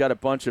like they've got a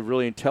bunch of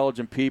really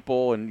intelligent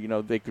people, and,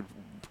 they could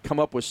come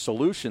up with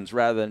solutions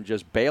rather than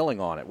just bailing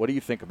on it. What do you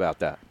think about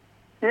that?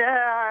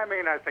 Yeah, I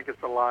mean, I think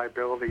it's a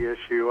liability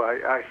issue.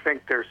 I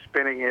think they're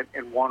spinning it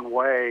in one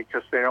way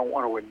because they don't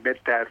want to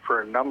admit that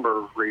for a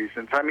number of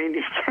reasons. I mean,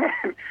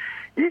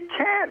 you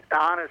can't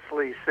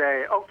honestly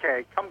say,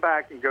 okay, come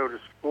back and go to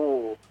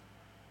school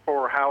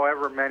for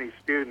however many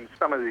students.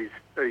 Some of these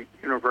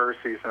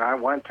universities, and I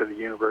went to the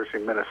University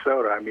of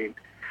Minnesota. I mean,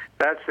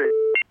 that's an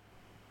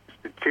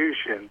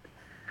institution.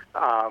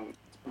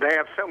 They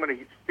have so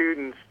many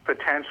students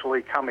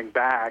potentially coming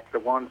back, the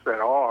ones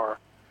that are.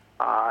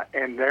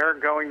 And they're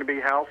going to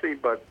be healthy,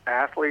 but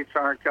athletes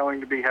aren't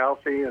going to be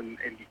healthy, and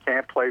you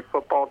can't play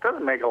football. It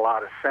doesn't make a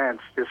lot of sense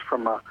just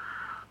from a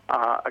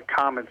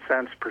common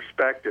sense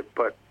perspective.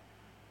 But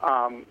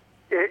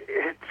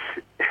it's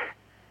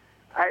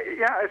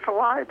a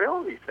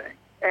liability thing.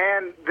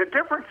 And the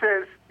difference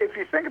is, if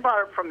you think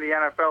about it from the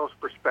NFL's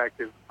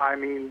perspective, I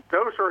mean,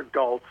 those are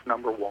adults,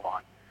 number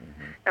one,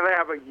 and they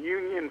have a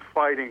union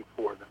fighting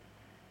for them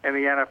in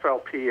the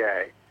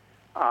NFLPA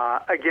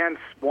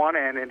against one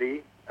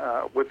entity.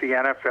 With the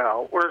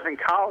NFL, whereas in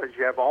college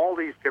you have all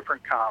these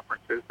different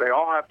conferences. They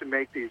all have to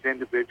make these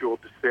individual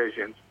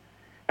decisions.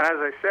 And as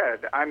I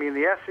said, I mean,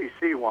 the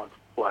SEC wants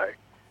to play.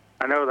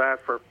 I know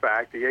that for a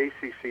fact. The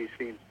ACC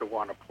seems to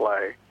want to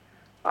play.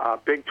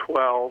 Big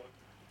 12.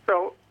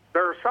 So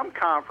there are some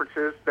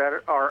conferences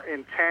that are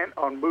intent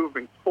on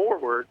moving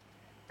forward,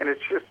 and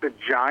it's just a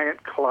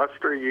giant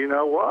cluster, you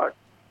know what.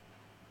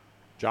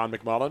 John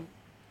McMullen,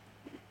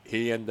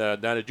 he and now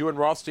did you and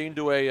Rothstein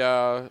do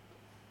a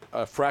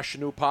fresh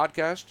new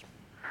podcast?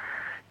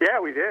 Yeah,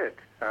 we did.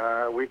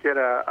 We did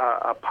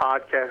a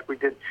podcast. We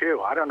did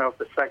two. I don't know if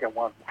the second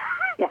one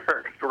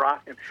works.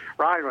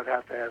 Ryan would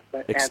have to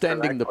ask.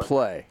 Extending the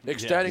play.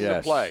 Extending the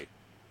play.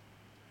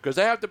 Because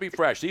they have to be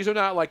fresh. These are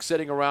not like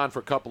sitting around for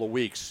a couple of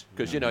weeks.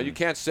 Because, you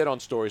can't sit on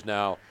stories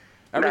now.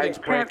 Everything's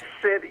breaking.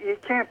 You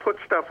can't put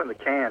stuff in the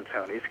can,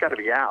 Tony. It's got to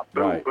be out.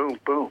 Boom, boom,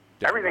 boom.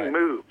 Everything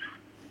moves.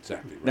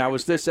 Exactly. Now,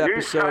 was this episode...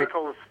 News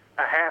cycles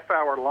a half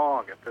hour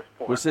long at this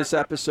point. Was this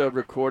episode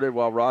recorded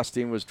while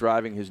Rothstein was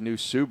driving his new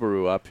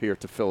Subaru up here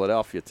to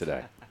Philadelphia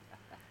today?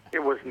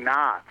 It was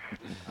not.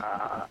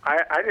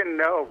 I didn't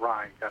know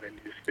Ryan got a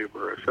new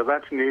Subaru, so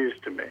that's news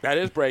to me. That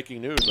is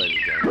breaking news, ladies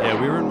and gentlemen.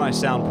 Yeah, we were in my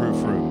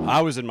soundproof room.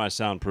 I was in my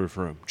soundproof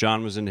room.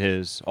 John was in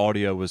his.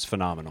 Audio was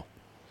phenomenal.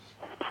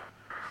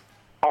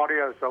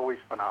 Audio is always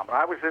phenomenal.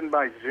 I was in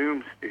my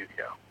Zoom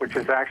studio, which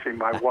is actually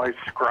my wife's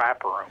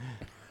scrap room.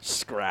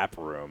 Scrap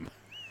room.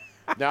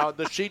 Now,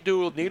 does she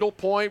do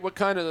needlepoint? What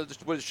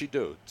does she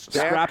do?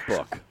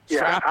 Scrapbook.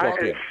 Yeah,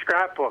 it's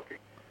scrapbooking.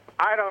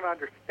 I don't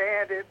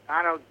understand it.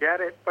 I don't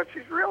get it, but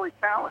she's really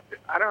talented.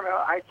 I don't know.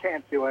 I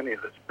can't do any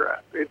of this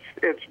crap.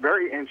 It's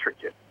very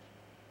intricate.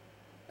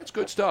 That's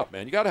good stuff,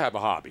 man. You got to have a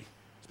hobby,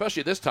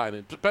 especially this time,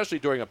 and especially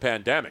during a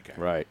pandemic.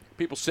 Right.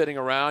 People sitting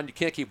around. You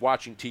can't keep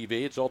watching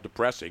TV. It's all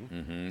depressing.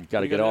 Mm-hmm. You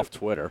got to get off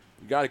Twitter.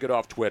 You got to get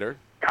off Twitter.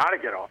 Got to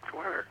get off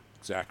Twitter.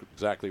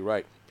 Exactly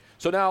right.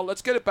 So now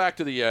let's get it back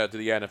to the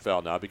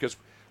NFL now, because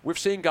we've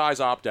seen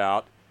guys opt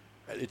out,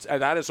 and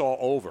that is all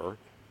over.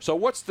 So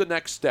what's the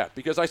next step?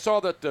 Because I saw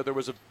that there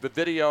was a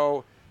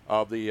video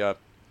of the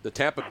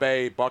Tampa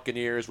Bay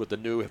Buccaneers with the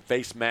new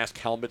face mask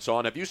helmets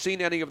on. Have you seen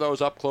any of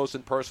those up close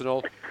and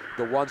personal?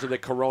 The ones of the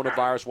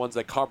coronavirus ones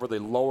that cover the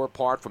lower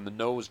part from the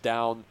nose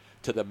down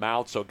to the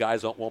mouth, so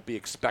guys won't be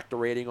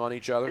expectorating on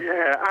each other?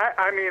 Yeah,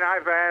 I mean,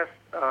 I've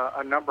asked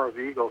a number of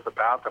Eagles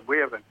about them. We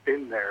haven't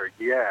been there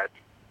yet.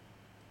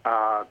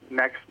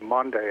 Next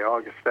Monday,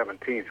 August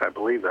 17th, I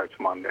believe that's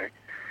Monday,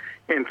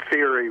 in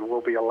theory,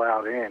 we'll be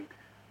allowed in.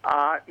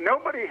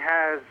 Nobody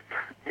has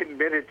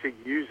admitted to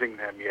using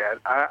them yet.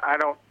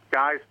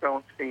 Guys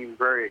don't seem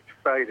very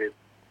excited.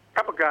 A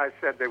couple guys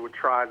said they would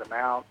try them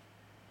out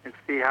and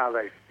see how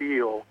they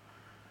feel.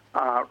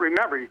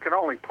 remember, you can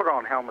only put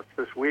on helmets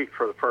this week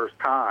for the first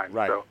time.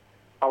 Right. So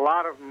a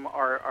lot of them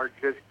are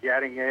just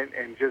getting it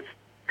and just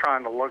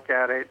trying to look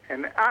at it.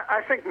 And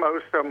I think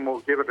most of them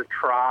will give it a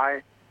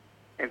try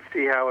and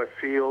see how it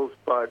feels.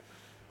 But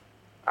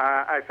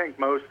I think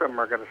most of them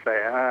are going to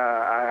say,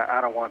 I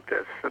don't want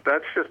this.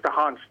 That's just a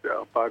hunch,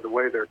 though, by the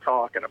way they're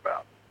talking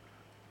about.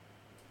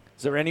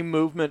 Is there any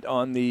movement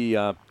on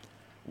the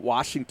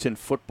Washington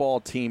football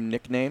team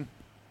nickname?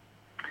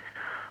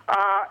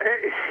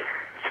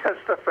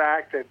 Just the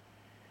fact that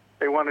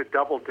they want to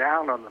double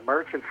down on the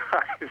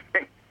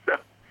merchandising. So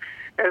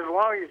as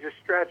long as you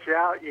stretch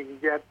out, you can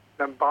get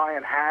them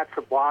buying hats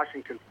of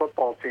Washington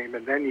football team,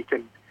 and then you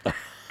can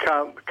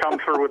come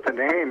through with the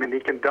name, and you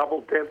can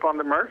double dip on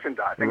the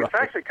merchandising. Right. It's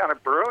actually kind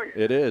of brilliant.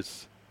 It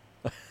is.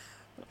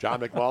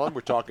 John McMullen,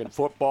 we're talking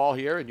football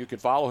here, and you can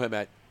follow him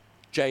at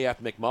JF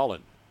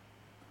McMullen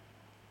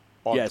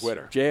on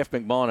Twitter. JF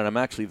McMullen, and I'm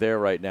actually there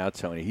right now,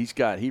 Tony. He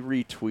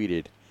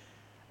retweeted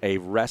a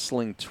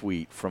wrestling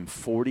tweet from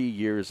 40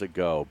 years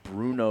ago,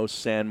 Bruno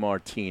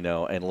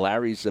Sammartino and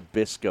Larry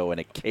Zbyszko in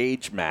a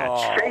cage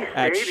match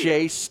at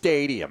Shea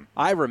Stadium.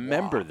 I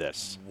remember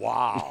this.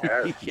 Wow.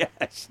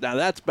 Yes. Now,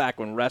 that's back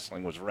when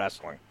wrestling was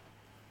wrestling.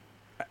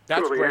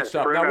 That's great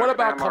stuff. Now, what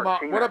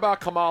about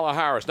Kamala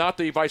Harris? Not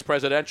the vice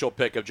presidential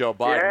pick of Joe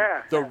Biden.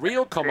 Yeah. The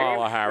real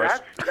Kamala Harris.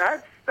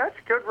 That's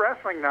good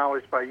wrestling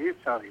knowledge by you,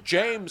 Tony.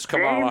 James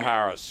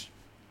Harris.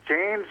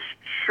 James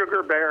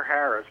Sugar Bear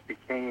Harris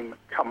became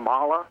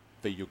Kamala,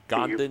 the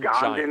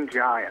Ugandan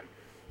giant.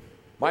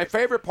 My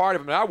favorite part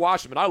of him, and I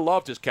watched him, and I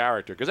loved his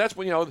character, because that's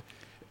when,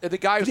 the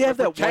guy who's Did he have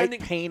that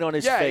pretending. white paint on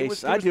his yeah, face? He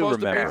was I do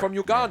supposed remember. to be from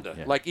Uganda,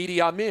 like Idi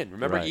Amin.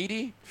 Remember Right.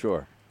 Idi?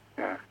 Sure.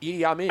 Yeah.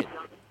 Idi Amin.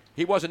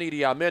 He wasn't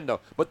Idi Amin,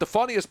 though. But the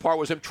funniest part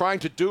was him trying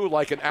to do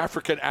like an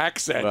African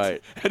accent,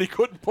 Right. and he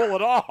couldn't pull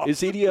it off.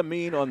 Is Idi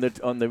Amin on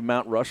the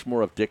Mount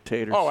Rushmore of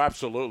dictators? Oh,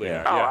 absolutely.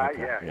 Yeah.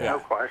 No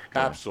question.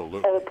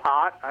 Absolutely. Pol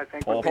Pot, I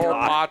think. Pol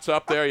Pot's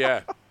up there,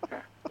 yeah.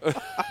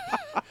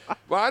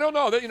 Well, I don't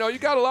know. You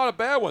got a lot of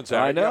bad ones there.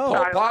 I know.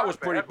 Pol Pot was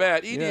pretty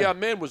bad. Idi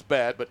Amin was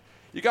bad, but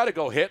you got to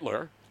go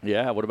Hitler.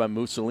 Yeah, what about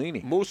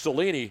Mussolini?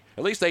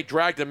 At least they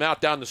dragged him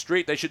out down the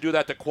street. They should do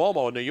that to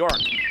Cuomo in New York.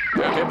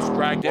 Have him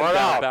dragged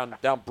him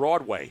down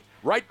Broadway.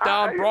 Right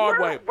down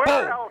Broadway.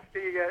 Where else do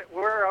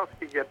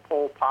you get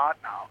Pol Pot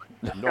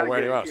knowledge?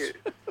 Nowhere else.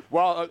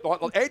 Well,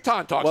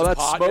 Eitan talks Well, that's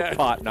pot. smoke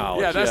pot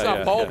knowledge. Yeah, that's Yeah, not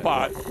yeah, Pol yeah.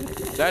 Pot.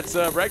 That's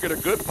regular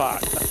good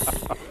pot.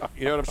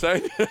 You know what I'm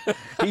saying?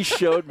 He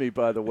showed me,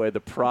 by the way, the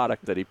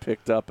product that he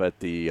picked up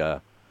at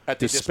the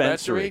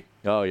dispensary.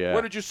 Oh, yeah.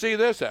 Where did you see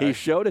this at? He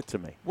showed it to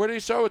me. Where did he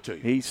show it to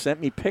you? He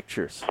sent me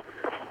pictures.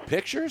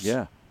 Pictures?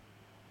 Yeah.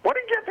 What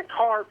did you get the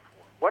card for?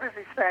 What is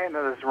he saying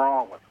that is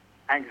wrong with him?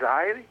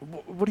 Anxiety?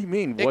 What do you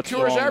mean? It What's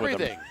cures wrong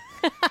everything.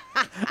 With him?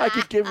 I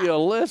could give you a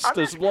list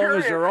as long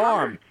as your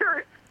arm.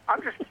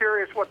 I'm just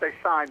curious what they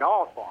signed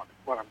off on,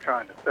 is what I'm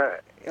trying to say.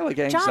 Yeah, like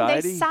John,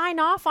 anxiety, they sign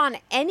off on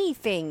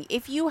anything.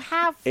 If you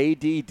have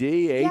ADD,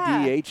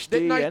 ADHD,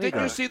 Didn't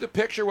anything. you see the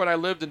picture when I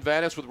lived in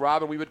Venice with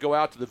Robin? We would go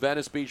out to the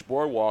Venice Beach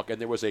Boardwalk,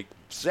 and there was a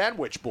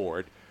sandwich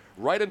board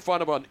right in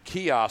front of a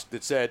kiosk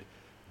that said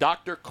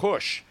Dr.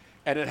 Cush,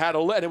 and it had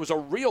and it was a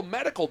real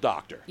medical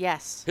doctor.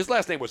 Yes. His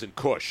last name wasn't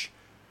Cush,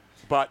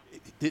 but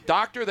the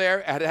doctor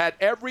there had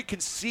every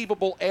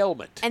conceivable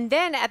ailment. And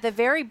then at the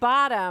very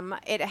bottom,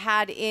 it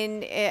had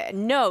in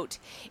note,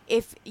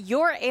 if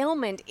your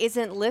ailment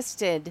isn't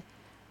listed,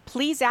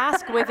 please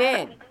ask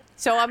within.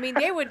 So, I mean,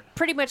 they would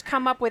pretty much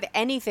come up with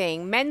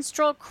anything.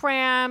 Menstrual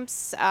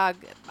cramps,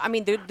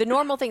 the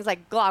normal things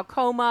like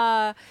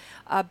glaucoma,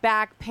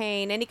 back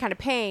pain, any kind of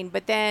pain.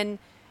 But then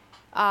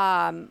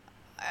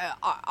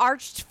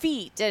arched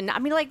feet, and I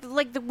mean,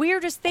 like the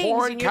weirdest things.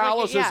 Corn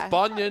calluses,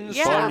 bunions,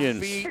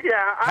 feet,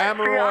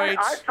 hemorrhoids.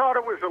 I thought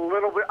it was a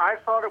little bit. I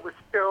thought it was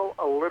still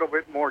a little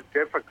bit more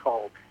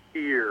difficult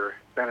here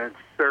than in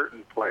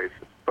certain places,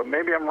 but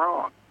maybe I'm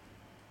wrong.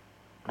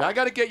 Now, I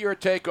got to get your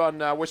take on,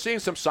 we're seeing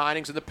some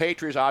signings, and the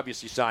Patriots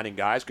obviously signing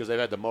guys because they've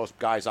had the most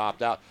guys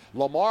opt out.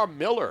 Lamar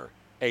Miller,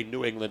 a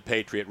New England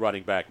Patriot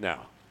running back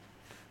now.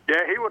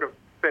 Yeah, he would have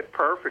fit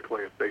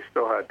perfectly if they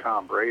still had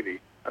Tom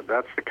Brady.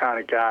 That's the kind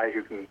of guy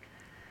who can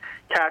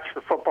catch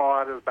the football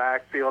out of the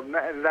backfield,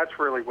 and that's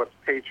really what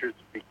the Patriots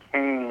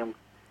became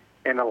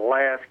in the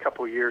last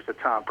couple of years of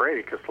Tom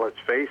Brady, because let's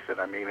face it,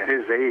 I mean, at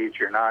his age,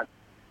 you're not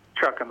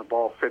chucking the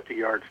ball 50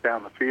 yards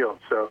down the field.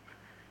 So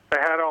they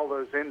had all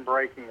those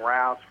in-breaking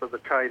routes for the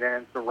tight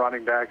ends, the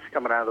running backs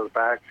coming out of the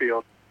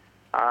backfield.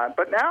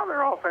 But now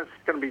their offense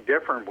is going to be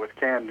different with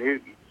Cam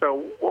Newton.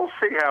 So we'll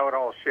see how it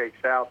all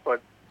shakes out.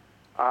 But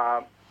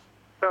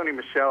Sony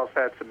Michel's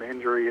had some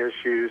injury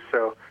issues,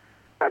 so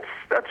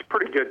that's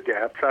pretty good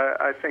depth.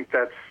 I think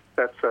that's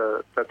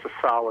a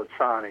solid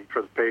signing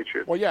for the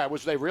Patriots. Well, yeah,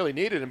 they really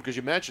needed him because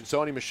you mentioned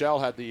Sony Michel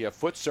had the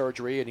foot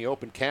surgery and he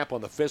opened camp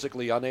on the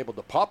physically unable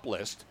to pup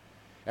list,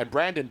 and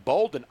Brandon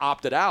Bolden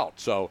opted out.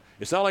 So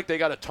it's not like they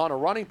got a ton of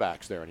running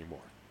backs there anymore.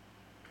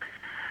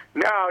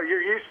 No,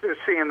 you're used to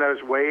seeing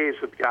those waves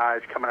of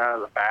guys coming out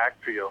of the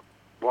backfield.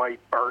 White,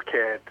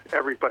 Burkhead,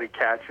 everybody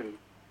catching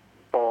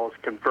balls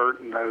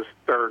converting those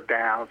third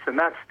downs. And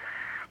that's,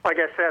 like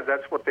I said,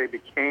 that's what they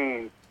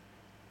became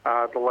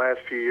the last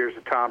few years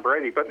of Tom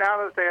Brady. But now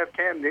that they have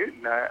Cam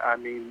Newton, I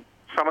mean,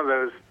 some of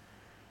those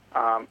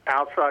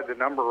outside the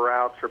number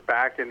routes are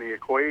back in the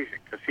equation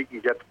because he can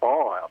get the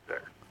ball out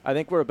there. I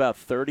think we're about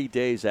 30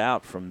 days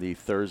out from the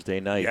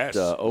Thursday night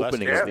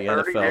opening of the 30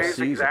 NFL days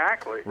season.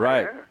 Exactly.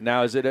 Right. Yeah.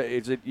 Now, is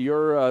it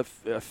your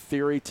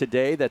theory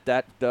today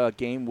that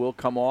game will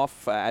come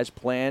off as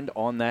planned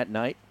on that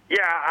night?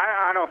 Yeah,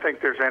 I don't think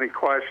there's any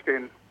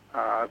question.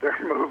 They're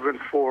moving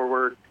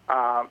forward.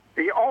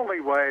 The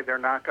only way they're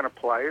not going to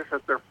play is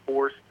if they're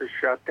forced to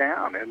shut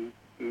down, and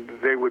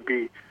they would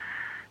be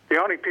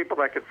the only people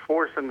that could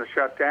force them to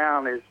shut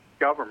down is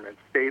government,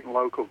 state and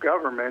local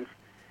governments.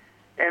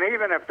 And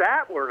even if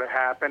that were to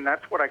happen,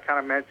 that's what I kind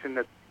of mentioned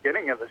at the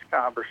beginning of this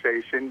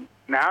conversation.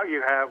 Now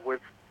you have,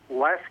 with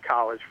less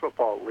college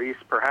football, at least,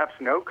 perhaps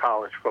no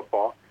college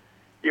football,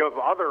 you have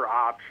other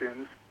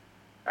options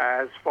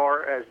as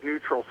far as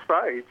neutral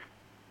sites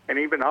and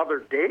even other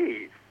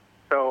days.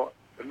 So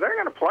they're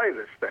going to play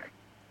this thing.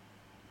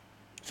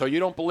 So you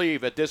don't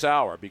believe at this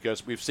hour,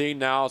 because we've seen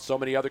now so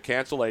many other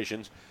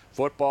cancellations,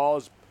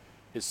 football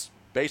is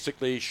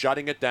basically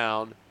shutting it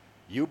down.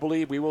 You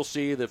believe we will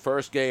see the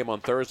first game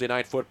on Thursday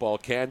Night Football,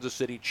 Kansas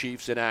City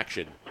Chiefs in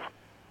action?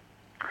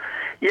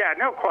 Yeah,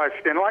 no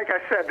question. Like I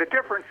said, the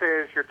difference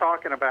is you're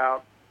talking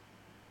about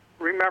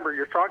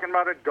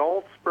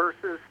adults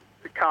versus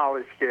the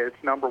college kids,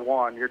 number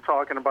one. You're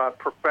talking about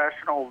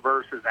professional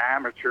versus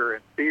amateur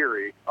in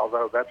theory,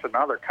 although that's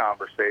another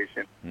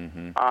conversation.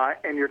 Mm-hmm.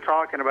 And you're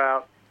talking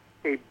about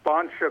a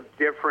bunch of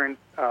different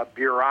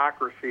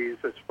bureaucracies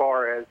as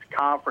far as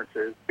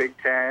conferences, Big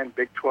Ten,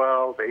 Big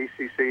 12,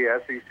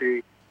 ACC,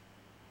 SEC,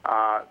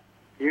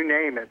 you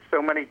name it.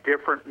 So many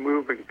different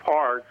moving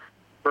parts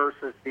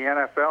versus the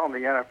NFL and the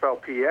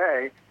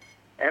NFLPA,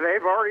 and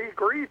they've already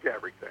agreed to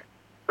everything.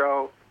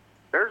 So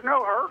there's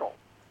no hurdle.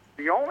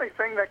 The only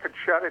thing that could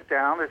shut it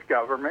down is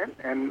government,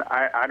 and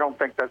I don't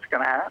think that's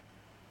going to happen.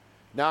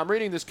 Now, I'm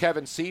reading this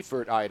Kevin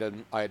Seifert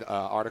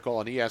article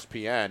on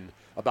ESPN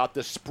about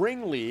the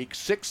Spring League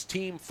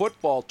 6-team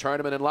football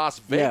tournament in Las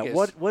Vegas.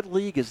 Yeah, what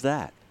league is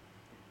that?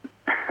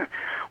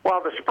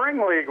 Well, the Spring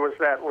League was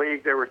that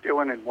league they were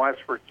doing in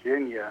West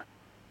Virginia.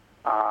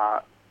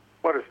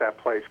 What is that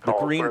place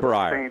called? The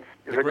Greenbrier.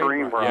 The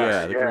Greenbrier.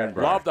 Yeah, the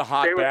Greenbrier. Love the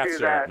hot baths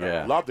there.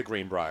 Yeah. Love the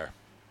Greenbrier.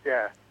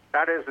 Yeah,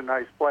 that is a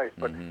nice place.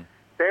 But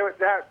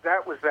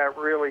that was that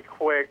really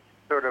quick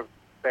sort of,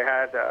 they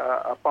had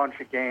a bunch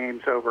of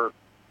games over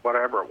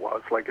whatever it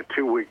was, like a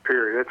 2-week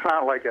period. It's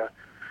not like a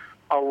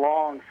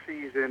long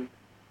season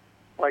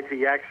like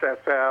the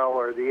XFL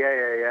or the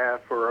AAF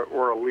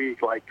or a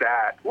league like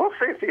that. We'll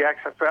see if the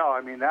XFL,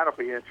 I mean, that'll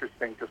be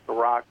interesting because The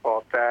Rock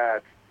bought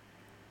that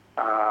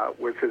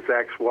with his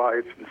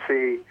ex-wife, and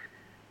see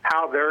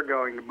how they're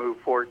going to move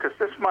forward. Because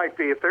this might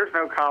be, if there's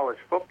no college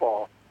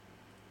football,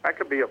 that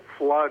could be a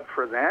flood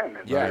for them.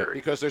 Yeah,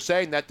 because they're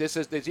saying that this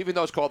is, even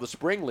though it's called the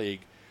Spring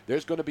League,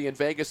 there's going to be in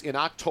Vegas in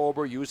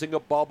October using a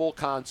bubble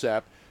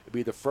concept. It'll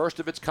be the first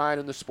of its kind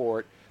in the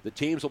sport. The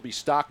teams will be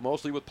stocked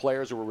mostly with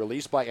players who were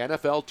released by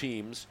NFL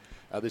teams.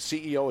 The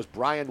CEO is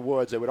Brian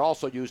Woods. They would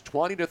also use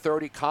 20 to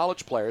 30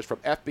 college players from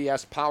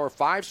FBS Power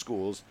 5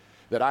 schools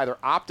that either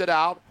opted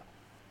out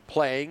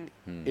playing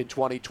in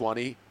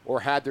 2020 or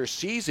had their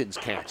seasons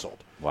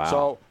canceled. Wow.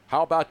 So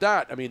how about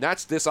that? I mean,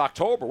 that's this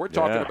October. We're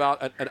talking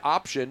about an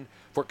option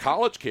for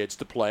college kids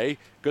to play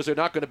because they're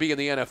not going to be in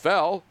the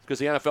NFL because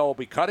the NFL will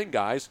be cutting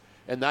guys.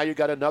 And now you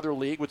got another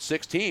league with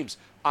 6 teams.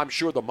 I'm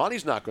sure the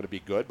money's not going to be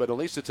good, but at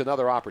least it's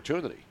another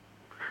opportunity.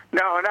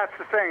 No, and that's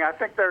the thing. I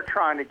think they're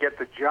trying to get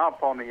the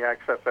jump on the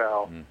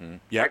XFL. Mm-hmm.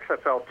 Yep.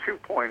 XFL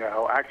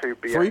 2.0. Actually, it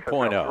would be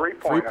 3.0.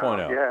 XFL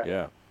 3.0.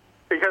 Yeah.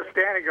 Because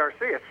Danny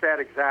Garcia said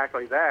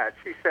exactly that.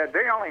 She said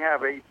they only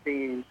have 8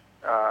 teams.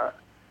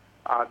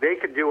 They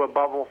could do a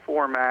bubble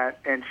format,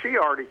 and she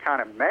already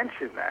kind of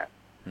mentioned that.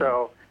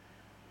 So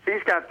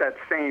she's got that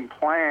same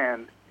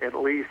plan at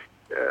least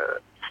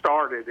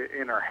started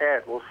in her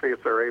head. We'll see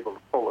if they're able to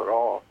pull it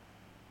off.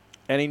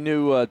 Any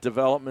new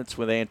developments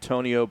with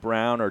Antonio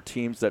Brown or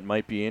teams that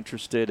might be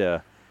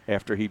interested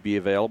after he'd be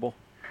available?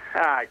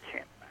 I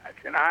can't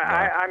imagine.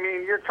 I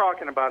mean, you're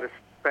talking about a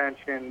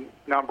suspension,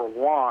 number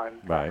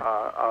one,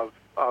 of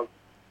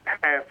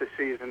half the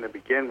season to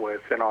begin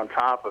with, and on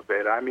top of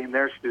it, I mean,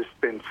 there's just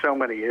been so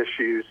many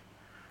issues.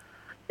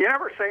 You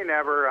never say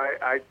never.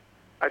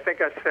 I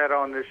think I said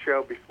on this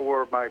show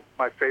before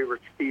my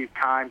favorite Steve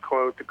Keim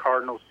quote, the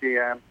Cardinals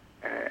GM,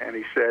 and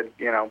he said,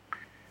 you know,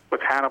 with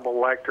Hannibal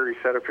Lecter, he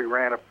said if he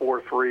ran a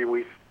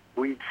 4.3,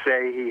 we'd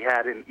say he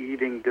had an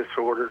eating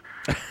disorder.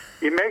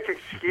 You make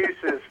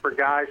excuses for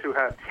guys who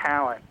have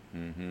talent,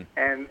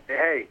 and,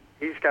 hey,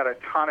 he's got a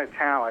ton of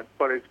talent,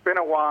 but it's been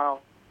a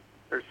while.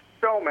 There's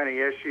so many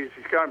issues.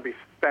 He's going to be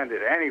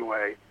suspended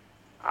anyway.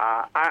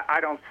 I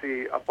don't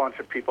see a bunch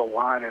of people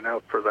lining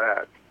up for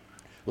that.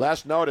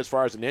 Last note, as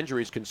far as an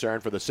injury is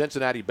concerned, for the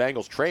Cincinnati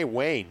Bengals, Trey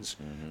Waynes,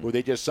 who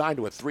they just signed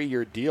to a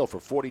 3-year deal for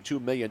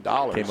 $42 million.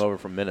 Came over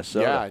from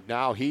Minnesota. Yeah,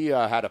 now he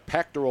had a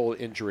pectoral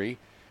injury,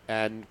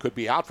 and could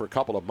be out for a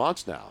couple of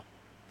months now.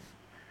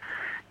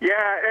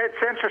 Yeah,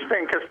 it's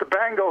interesting because the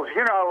Bengals,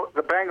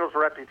 the Bengals'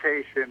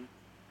 reputation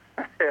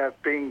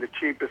of being the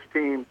cheapest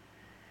team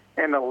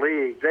in the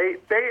league, they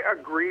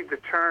agreed to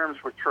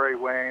terms with Trey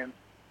Waynes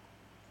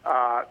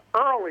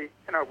early,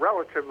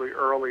 relatively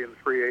early in the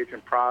free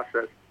agent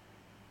process.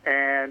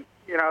 And,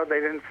 they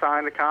didn't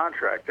sign the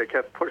contract. They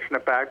kept pushing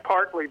it back,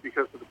 partly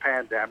because of the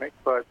pandemic,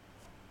 but,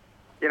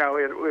 it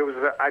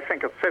was, I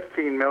think, a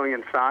 $15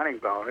 million signing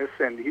bonus,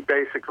 and he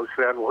basically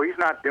said, well, he's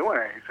not doing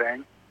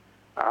anything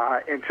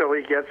until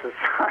he gets a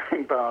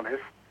signing bonus.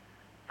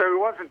 So he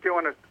wasn't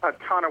doing a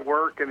ton of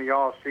work in the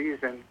off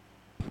season,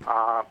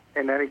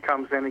 and then he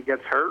comes in and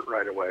gets hurt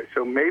right away.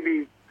 So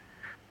maybe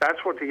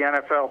that's what the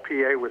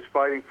NFLPA was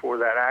fighting for,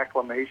 that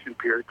acclimation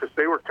period, because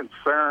they were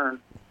concerned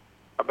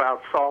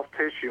about soft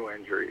tissue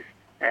injuries.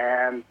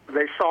 And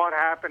they saw it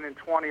happen in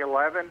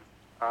 2011.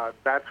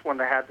 That's when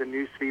they had the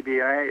new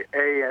CBA,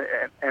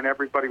 and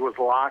everybody was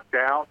locked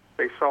out.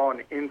 They saw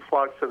an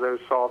influx of those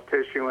soft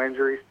tissue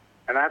injuries,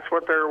 and that's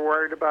what they were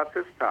worried about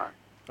this time.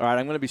 All right,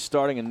 I'm going to be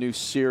starting a new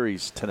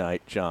series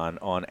tonight, John,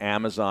 on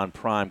Amazon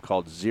Prime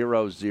called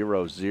 000,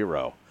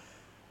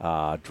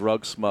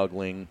 drug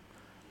smuggling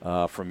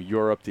from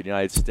Europe to the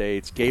United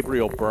States.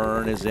 Gabriel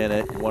Byrne is in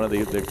it, one of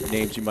the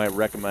names you might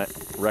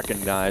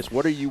recognize.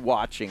 What are you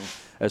watching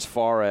as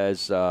far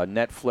as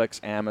Netflix,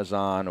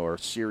 Amazon, or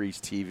Series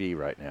TV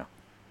right now?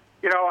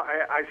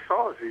 I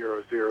saw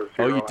 000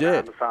 Oh, you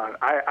did? on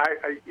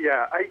Amazon.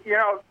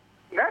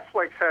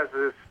 Netflix has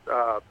this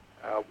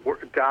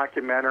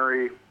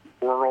documentary,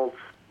 World's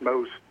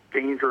Most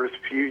Dangerous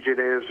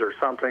Fugitives or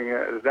something.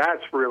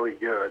 That's really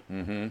good.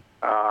 Mm-hmm.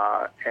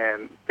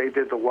 And they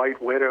did the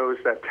White Widows,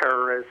 that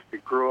terrorist who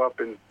grew up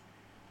in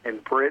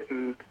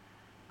Britain,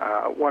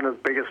 one of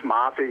the biggest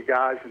mafia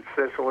guys in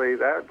Sicily.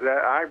 That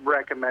I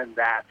recommend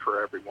that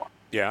for everyone.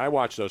 Yeah, I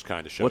watch those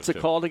kind of shows. What's it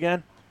called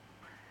again?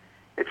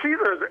 It's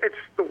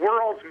the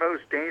World's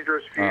Most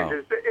Dangerous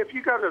Fugitives. If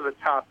you go to the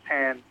top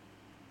 10,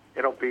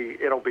 it'll be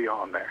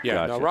on there. Yeah,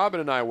 Gotcha. no, Robin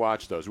and I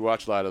watched those. We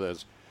watched a lot of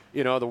those.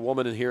 The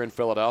woman here in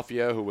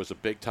Philadelphia who was a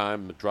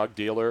big-time drug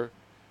dealer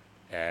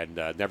and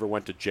never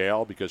went to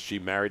jail because she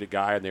married a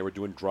guy and they were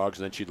doing drugs,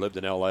 and then she lived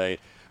in L.A.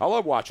 I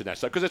love watching that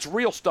stuff because it's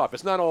real stuff.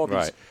 It's not all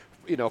these,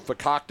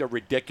 fakakta,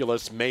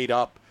 ridiculous,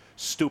 made-up,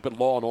 stupid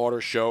Law and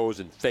Order shows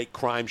and fake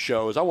crime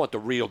shows. I want the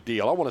real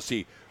deal. I want to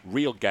see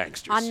real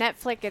gangsters. On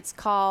Netflix, it's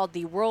called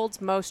The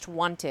World's Most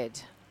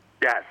Wanted.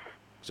 Yes.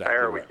 Exactly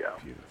there right. we go.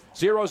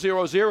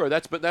 0-0-0.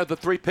 That's the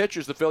three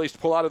pitchers the Phillies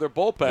pull out of their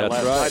bullpen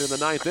last night in the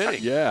ninth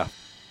inning. Yeah.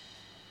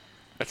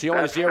 That's the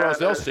only zeros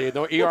they'll see.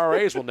 No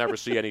ERAs will never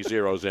see any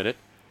zeros in it.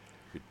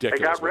 Ridiculous.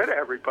 They got rid of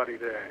everybody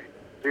today.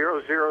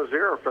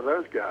 0-0-0 for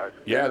those guys.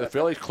 Yeah, the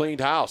Phillies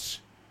cleaned house.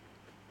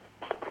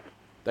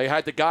 They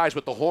had the guys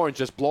with the horns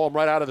just blow them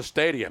right out of the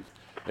stadium.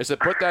 They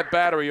said, put that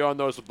battery on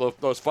those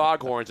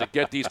foghorns and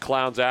get these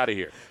clowns out of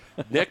here.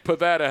 Nick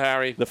Pavetta,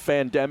 Harry. The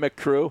Fandemic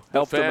crew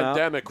helped them out. The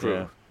Fandemic crew.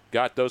 Yeah.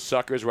 Got those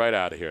suckers right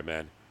out of here,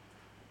 man.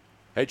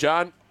 Hey,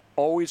 John,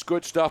 always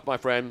good stuff, my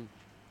friend.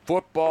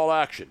 Football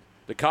action.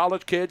 The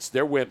college kids,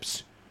 they're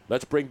wimps.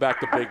 Let's bring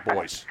back the big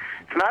boys.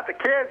 It's not the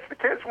kids. The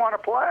kids want to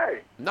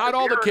play. Not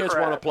all the kids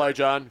want to play,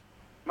 John.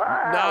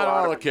 Not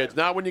all the kids.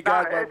 Not when you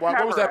got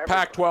what was that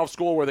Pac-12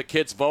 school where the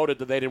kids voted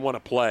that they didn't want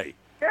to play?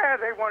 Yeah,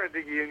 they wanted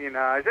to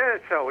unionize.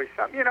 It's always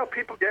something.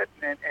 People get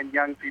in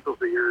young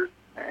people's ears,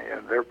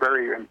 and they're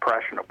very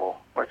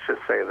impressionable. Let's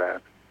just say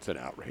that. It's an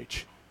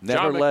outrage.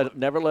 Never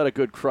let a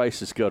good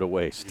crisis go to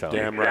waste, Tony.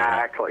 Damn right.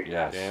 Exactly.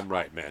 Yes. Damn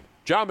right, man.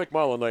 John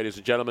McMullen, ladies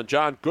and gentlemen.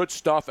 John, good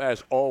stuff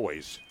as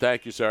always.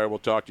 Thank you, sir. We'll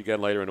talk to you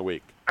again later in the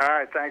week. All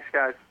right, thanks,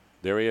 guys.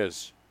 There he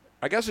is.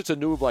 I guess it's a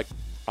new,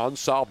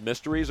 Unsolved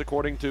Mysteries,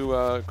 according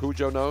to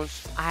Cujo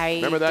Knows.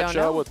 Remember that don't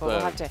show know, with but we'll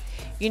have to.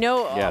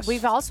 Yes.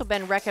 We've also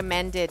been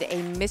recommended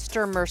a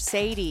Mr.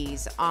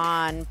 Mercedes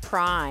on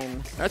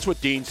Prime. That's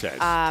what Dean says.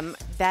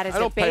 That is I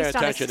don't pay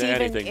attention to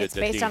anything It's that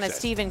based Dean on a says.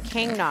 Stephen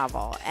King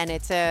novel, and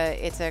it's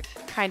a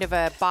kind of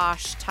a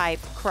Bosch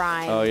type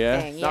crime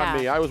thing. Not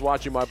me. I was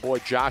watching my boy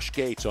Josh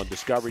Gates on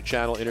Discovery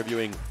Channel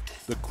interviewing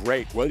the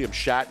great William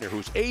Shatner,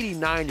 who's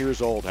 89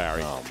 years old,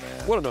 Harry. Oh,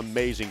 man. What an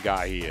amazing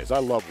guy he is. I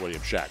love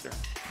William Shatner,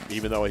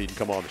 even though he didn't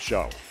come on the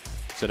show.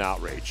 It's an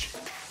outrage.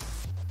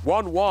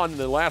 1-1 in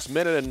the last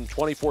minute and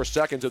 24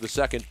 seconds of the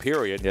second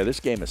period. Yeah, this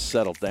game has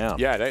settled down.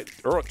 Yeah,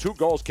 2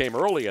 goals came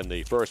early in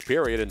the first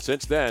period, and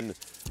since then,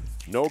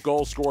 no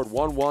goals scored.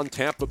 1-1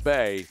 Tampa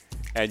Bay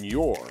and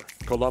your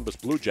Columbus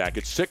Blue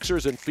Jackets.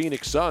 Sixers and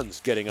Phoenix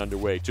Suns getting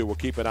underway, too. We'll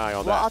keep an eye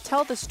on that. Well, I'll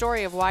tell the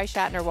story of why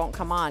Shatner won't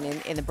come on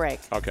in the break.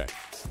 Okay.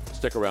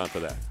 Stick around for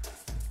that.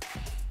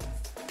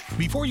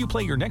 Before you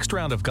play your next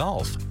round of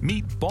golf,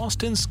 meet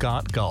Boston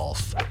Scott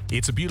Golf.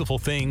 It's a beautiful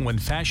thing when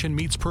fashion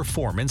meets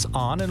performance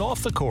on and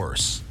off the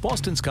course.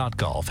 Boston Scott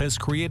Golf has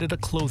created a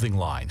clothing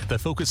line that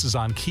focuses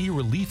on key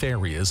relief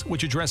areas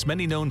which address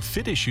many known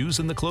fit issues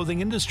in the clothing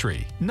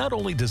industry. Not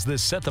only does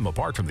this set them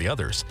apart from the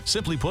others,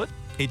 simply put,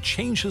 it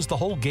changes the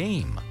whole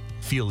game.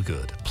 Feel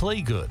good,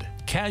 play good,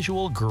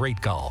 casual, great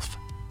golf.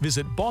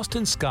 Visit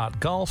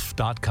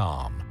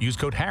bostonscottgolf.com. Use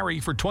code Harry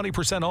for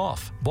 20%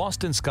 off.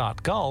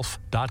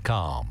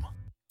 bostonscottgolf.com.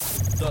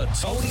 The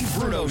Tony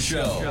Bruno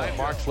Show.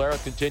 Mark Flair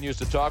continues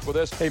to talk with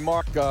us. Hey,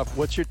 Mark,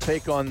 what's your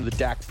take on the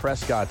Dak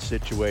Prescott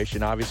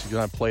situation? Obviously, he's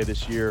going to play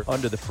this year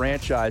under the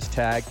franchise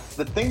tag.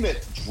 The thing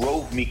that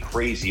drove me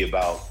crazy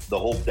about the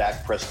whole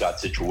Dak Prescott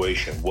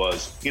situation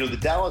was, the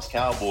Dallas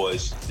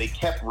Cowboys, they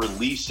kept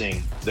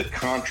releasing the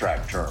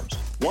contract terms.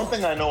 One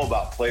thing I know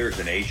about players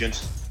and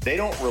agents, they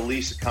don't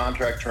release a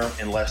contract term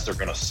unless they're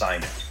going to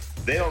sign it.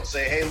 They don't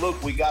say, hey,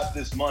 look, we got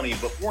this money,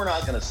 but we're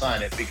not going to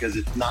sign it because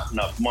it's not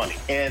enough money.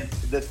 And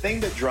the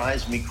thing that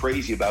drives me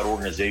crazy about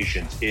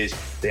organizations is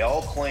they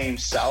all claim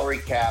salary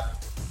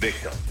cap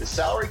victim. The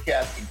salary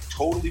cap can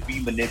totally be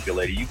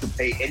manipulated. You can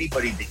pay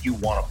anybody that you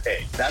want to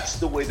pay. That's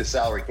the way the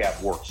salary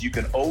cap works. You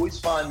can always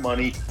find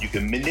money. You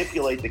can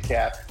manipulate the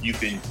cap. You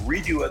can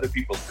redo other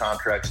people's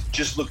contracts.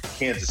 Just look at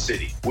Kansas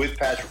City with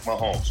Patrick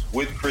Mahomes,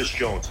 with Chris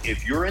Jones.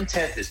 If your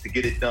intent is to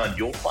get it done,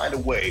 you'll find a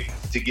way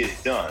to get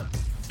it done.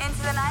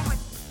 Into the night with...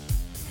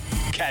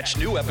 Catch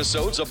new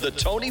episodes of The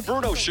Tony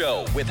Bruno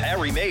Show with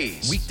Harry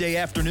Mays. Weekday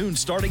afternoon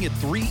starting at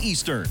 3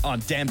 Eastern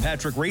on Dan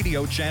Patrick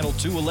Radio Channel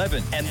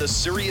 211 and the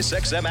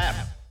SiriusXM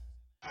app.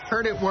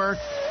 Hurt at work?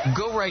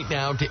 Go right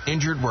now to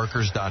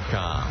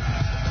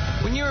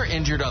injuredworkers.com. When you're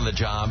injured on the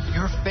job,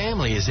 your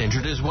family is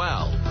injured as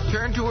well.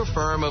 Turn to a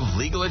firm of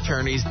legal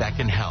attorneys that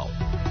can help,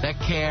 that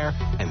care,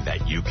 and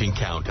that you can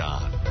count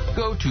on.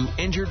 Go to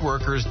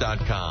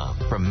injuredworkers.com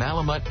from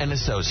Malamut and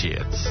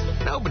Associates.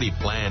 Nobody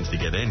plans to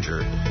get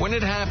injured. When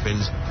it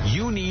happens,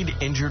 you need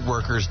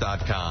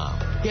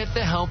injuredworkers.com. Get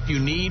the help you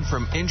need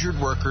from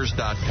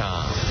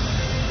injuredworkers.com.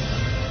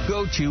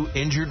 Go to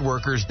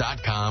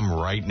injuredworkers.com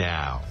right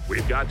now.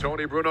 We've got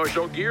Tony Bruno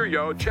Show gear,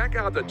 yo. Check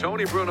out the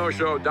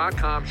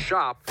TonyBrunoShow.com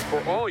shop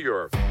for all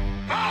your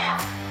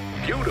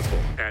beautiful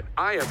and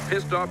I am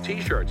pissed off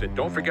t-shirts. And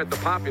don't forget the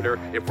popular,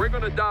 if we're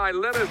going to die,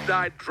 let us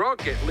die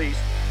drunk at least,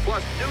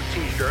 plus new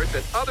t-shirts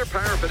and other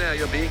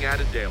paraphernalia being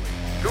added daily.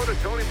 Go to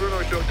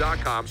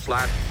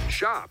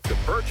TonyBrunoShow.com/shop to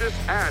purchase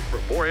and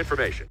for more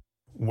information.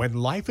 When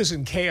life is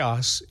in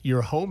chaos,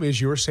 your home is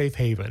your safe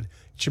haven.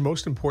 It's your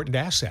most important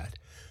asset.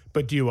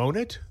 But do you own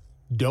it?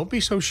 Don't be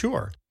so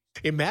sure.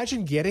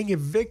 Imagine getting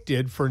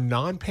evicted for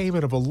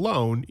non-payment of a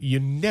loan you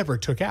never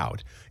took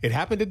out. It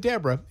happened to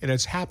Deborah, and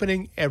it's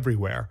happening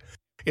everywhere.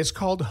 It's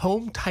called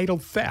home title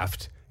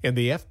theft, and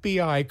the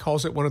FBI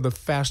calls it one of the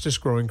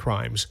fastest-growing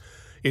crimes.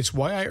 It's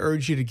why I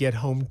urge you to get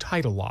Home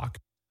Title Lock.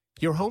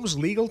 Your home's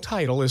legal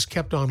title is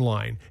kept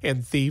online,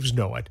 and thieves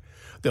know it.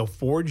 They'll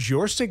forge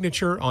your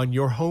signature on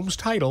your home's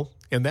title,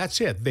 and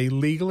that's it. They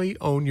legally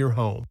own your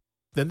home.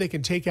 Then they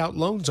can take out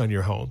loans on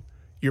your home.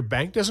 Your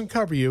bank doesn't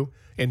cover you,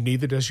 and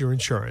neither does your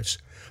insurance.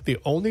 The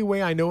only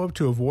way I know of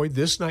to avoid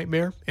this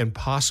nightmare and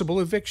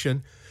possible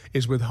eviction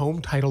is with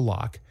Home Title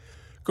Lock.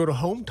 Go to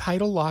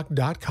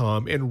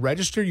HomeTitleLock.com and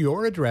register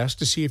your address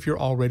to see if you're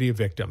already a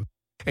victim.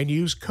 And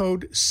use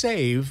code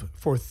SAVE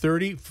for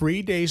 30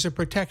 free days of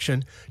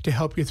protection to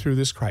help you through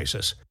this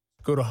crisis.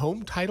 Go to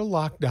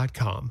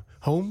HomeTitleLock.com.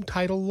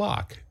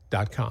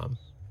 HomeTitleLock.com.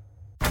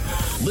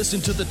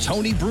 Listen to The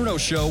Tony Bruno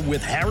Show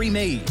with Harry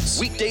Mays.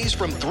 Weekdays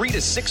from 3 to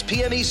 6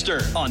 p.m.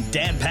 Eastern on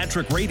Dan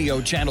Patrick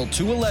Radio Channel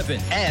 211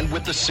 and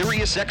with the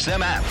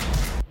SiriusXM app.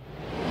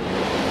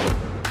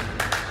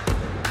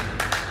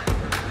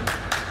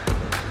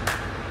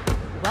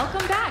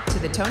 Welcome back to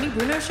The Tony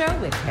Bruno Show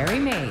with Harry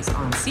Mays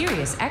on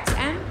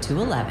SiriusXM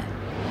 211.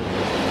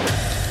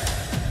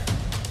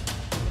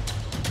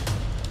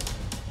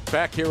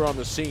 Back here on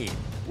the scene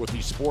with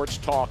the Sports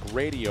Talk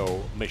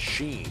Radio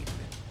machine.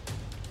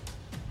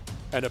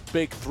 And a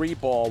big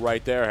 3-ball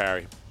right there,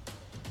 Harry,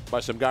 by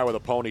some guy with a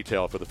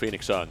ponytail for the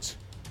Phoenix Suns.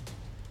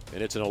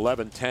 And it's an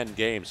 11-10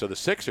 game. So the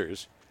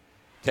Sixers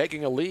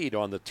taking a lead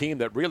on the team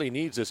that really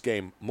needs this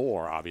game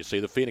more,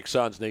 obviously. The Phoenix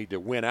Suns need to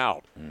win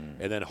out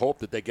and then hope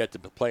that they get to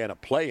play in a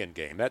play-in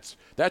game. That's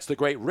the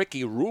great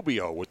Ricky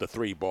Rubio with the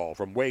 3-ball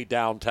from way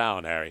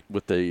downtown, Harry.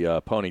 With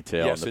the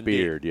ponytail and the indeed.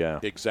 beard, yeah.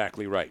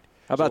 Exactly right.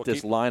 How about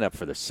this lineup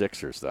for the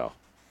Sixers, though?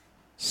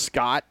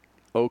 Scott,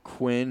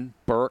 O'Quinn,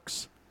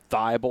 Burks,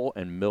 Thibault,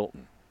 and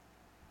Milton.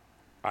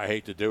 I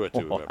hate to do it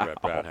to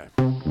Brett Brown.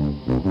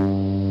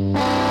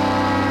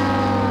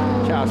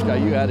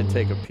 Kowska, you had to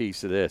take a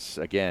piece of this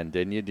again,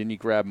 didn't you? Didn't you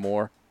grab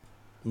more?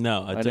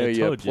 No, I know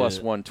you have plus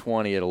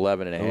 120 at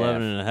 11.5.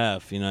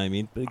 11.5, you know what I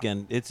mean? But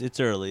again, it's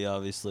early,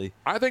 obviously.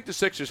 I think the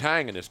Sixers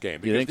hang in this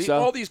game. You Because think so?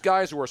 all these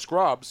guys who are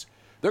scrubs,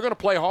 they're going to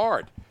play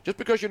hard. Just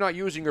because you're not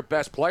using your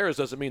best players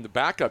doesn't mean the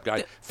backup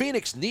guys.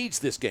 Phoenix needs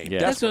this game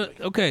desperately.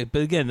 Okay,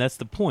 but again, that's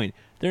the point.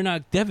 They're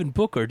not Devin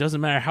Booker. It doesn't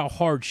matter how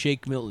hard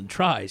Shake Milton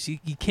tries. You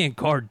can't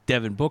guard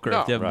Devin Booker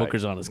if Devin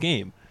Booker's on his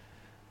game.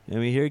 I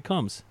mean, here he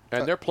comes.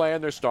 And they're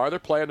playing their star. They're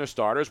playing their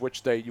starters,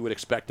 which you would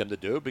expect them to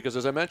do because,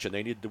 as I mentioned,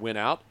 they need to win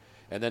out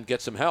and then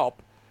get some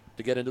help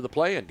to get into the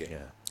play-in game.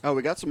 Oh,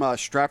 we got some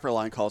strapper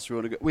line calls.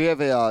 We have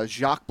a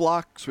Jacques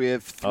block, so we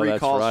have 3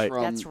 calls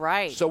from... That's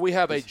right. So we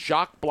have a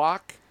Jacques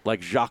block.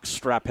 Like Jacques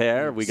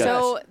Strapper. We got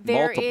so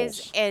there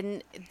multiples.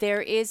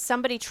 is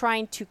somebody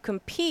trying to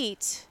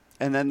compete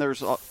And then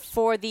there's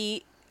for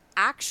the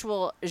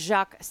actual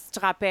Jacques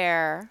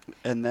Strapper.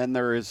 And then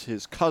there is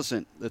his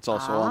cousin that's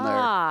also on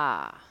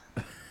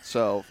there.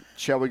 So,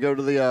 shall we go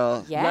to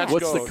the... Yes.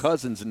 What's the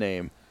cousin's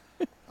name?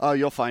 Oh,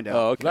 you'll find out.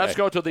 Oh, okay. Let's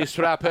go to the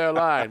Strapper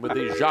line with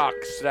the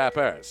Jacques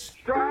Strappers.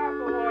 Strap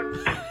on.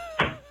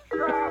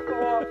 Strap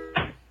on.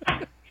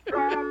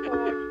 Strap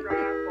on.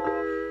 Strap on.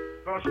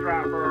 The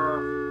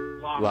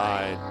Strapper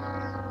line.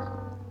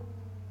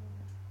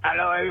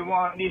 Hello,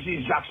 everyone. This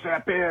is Jacques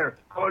Strapper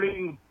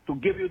calling to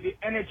give you the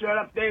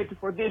NHL update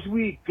for this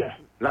week.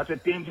 Lots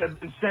of teams have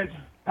been sent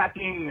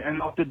packing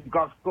and off to the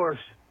golf course.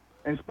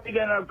 And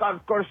speaking of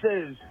golf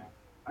courses,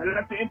 I'd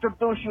like to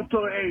introduce you to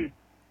a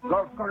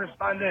golf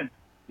correspondent,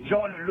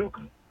 Jean-Luc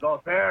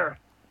Laufert.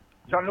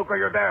 Jean-Luc, are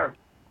you there?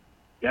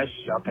 Yes,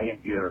 Jacques, I am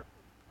here.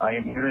 I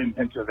am here in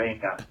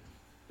Pennsylvania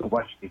to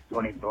watch the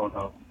Tony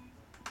Bruno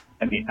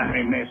and the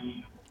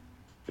Arimes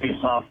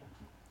face off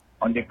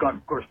on the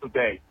golf course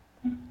today.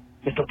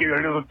 Just to give you a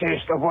little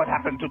taste of what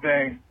happened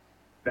today,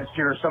 let's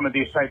hear some of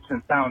these sights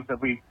and sounds that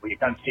we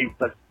can't see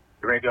with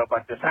the radio,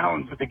 but the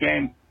sounds of the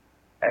game.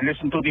 And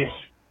listen to this.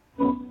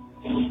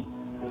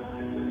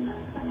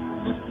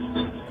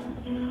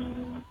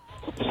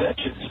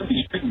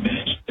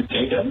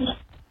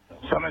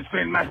 Someone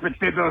screamed mashed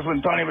potatoes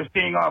when Tony was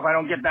teeing off. I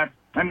don't get that.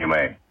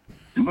 Anyway,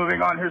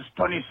 moving on, here's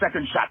Tony's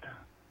second shot.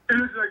 It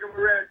looks like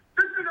a red.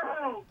 It's in the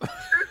hole.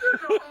 It's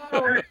in the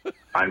hole.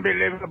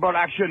 Unbelievable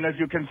action, as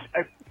you can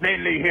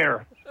plainly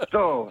hear.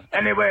 So,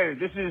 anyway,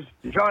 this is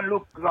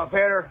Jean-Luc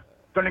Laufert.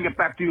 Turning it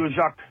back to you,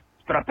 Jacques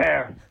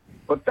Strapper.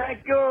 Well,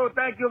 thank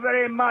you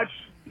very much,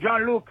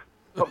 Jean-Luc.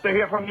 Hope to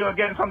hear from you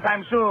again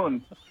sometime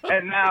soon.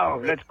 And now,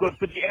 let's go to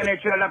the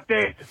NHL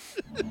update.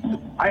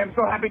 I am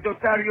so happy to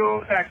tell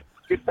you that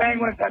the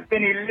Penguins have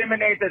been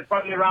eliminated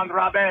from the round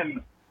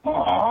robin.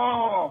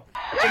 Oh,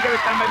 I think every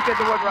time I say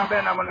the word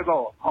robin, I want to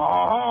go.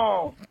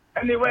 Oh,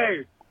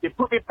 anyway, the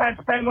Poopy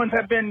Pants Penguins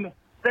have been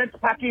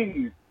sent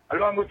packing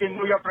along with the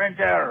New York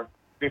Rangers,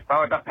 the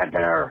Florida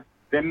Panther,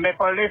 the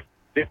Maple Leaf,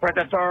 the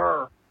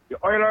Predator, the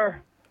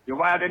Oiler, the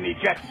Wild, and the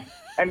Jets.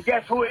 And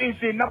guess who is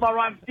the number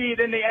one seed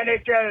in the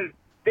NHL?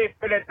 The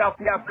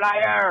Philadelphia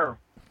Flyer.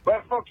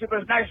 Well, folks, it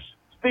was nice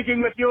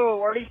speaking with you,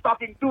 or at least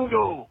talking to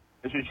you.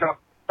 This is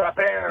Jacques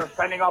Strapper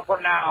signing off for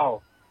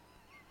now.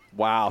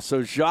 Wow,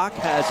 so Jacques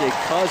has a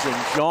cousin,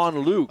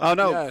 Jean-Luc. Oh,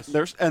 no, Yes.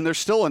 there's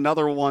still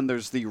another one.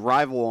 There's the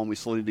rival one we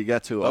still need to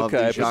get to.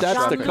 Okay, but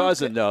that's the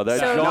cousin, though.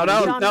 That's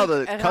Jean-Luc. No,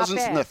 the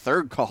cousin's in the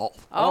third call.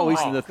 Oh,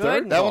 he's in the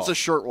third That call. one's a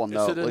short one,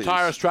 though. It's an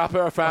entire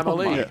Strapper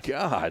family. Oh, my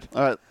God.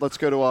 All right, let's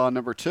go to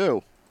number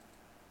 2.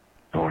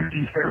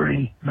 Tony,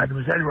 Harry,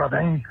 Mademoiselle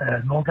Robin,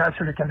 mon gars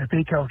sur le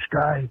canapé, Coach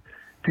Guy.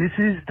 This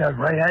is the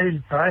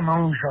réel,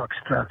 vraiment Jacques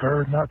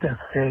Strapper, not a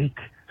fake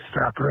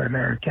Strapper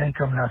américain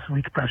comme last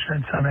week,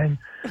 prochaine semaine.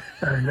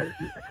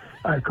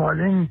 I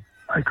calling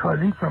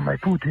from my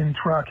Poutine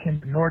truck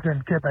in the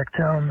northern Quebec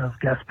town of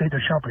Gaspé de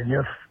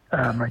Champigneuf.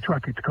 My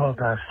truck is called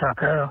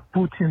Strapper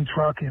Poutine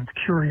Truck and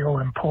Curio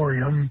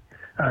Emporium.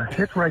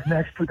 Sits right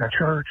next to the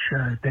church.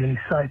 They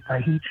side by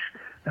each.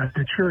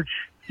 The church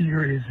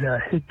here is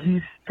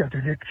Église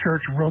Catholique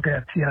Church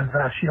Rogatian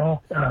Vation.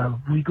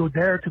 We go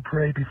there to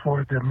pray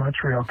before the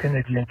Montreal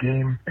Canadiens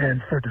game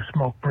and for the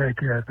smoke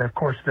break. Of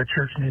course, the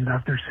church named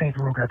after Saint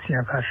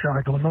Rogatian Vachon.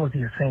 I don't know if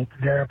he is saint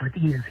there, but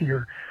he is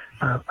here.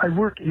 I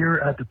work here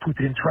at the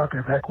Poutine Truck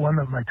avec one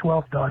of my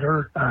 12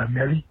 daughters,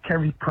 Mary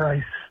Carey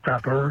Price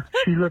Strapper.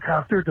 She look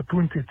after the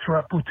Poutine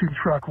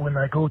Truck when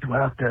I go to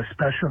have the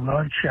special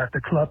lunch at the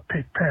Club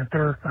Pig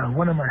Panther.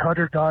 One of my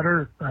other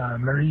daughters,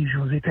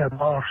 Marie-Josée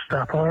Théodore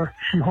Strapper,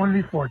 she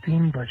only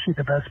 14, but she's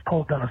the best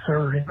pole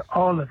dancer in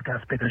all of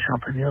Gaspé de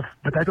Champigneuf.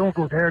 But I don't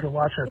go there to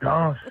watch her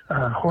dance.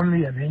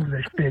 Only an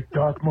English big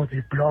dog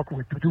Modi block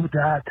would do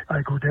that.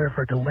 I go there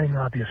for the wing,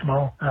 obviously.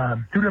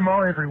 Tout le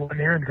monde, everyone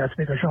here in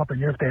Gaspé de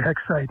Champigneuf, they're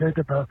excited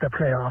about the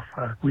playoff.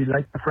 We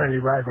like the friendly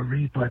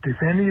rivalry, but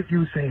if any of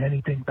you say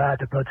anything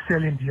bad about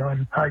Céline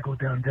Dion, I go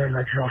down there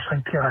like Georges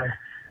Saint-Pierre.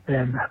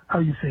 And how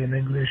you say in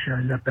English,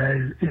 la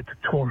belle est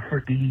tour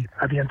for the.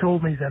 À bientôt,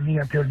 mes amis.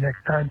 Until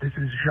next time, this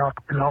is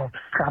Jacques Blanc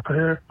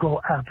Strapper. Go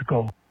Abs,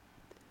 go.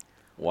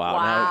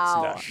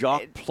 Wow. Now,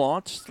 Jacques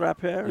Plant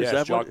Strapper? Yes, Is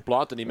that Jacques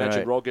Plant, and he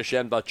mentioned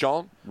Rogashen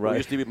Bachon, who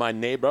used to be my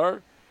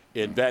neighbor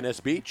in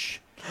Venice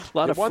Beach. A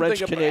lot of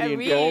French-Canadian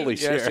goalies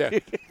here.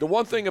 Yeah. The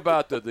one thing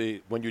about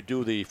the when you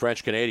do the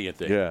French-Canadian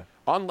thing,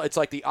 it's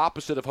like the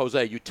opposite of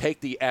Jose. You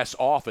take the S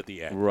off at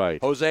the end. Right.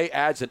 Jose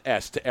adds an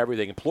S to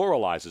everything and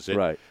pluralizes it.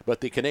 Right.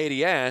 But the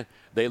Canadien,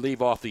 they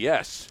leave off the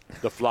S.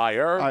 The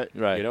Flyer.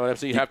 Right. You know what I'm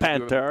saying? The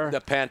Panther. The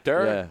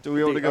Panther. Yeah. Do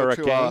we want to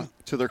go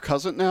to their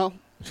cousin now?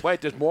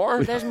 Wait, there's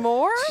more? There's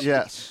more?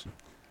 Yes.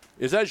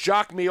 Is that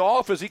Jacques Me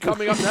Off? Is he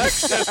coming up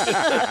next? This is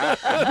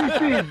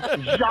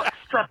Jacques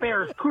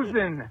Strapper's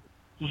cousin,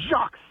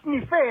 Jacques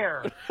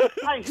Sniffer.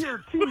 I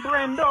hear Team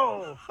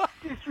Brando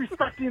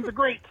disrespecting the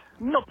great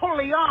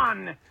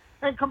Napoleon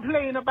and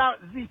complain about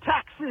the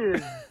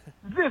taxes.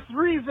 This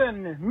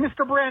reason,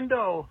 Mr.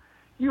 Brando,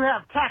 you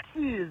have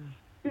taxes.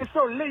 It's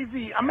so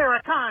lazy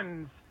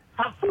Americans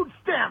have food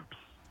stamps.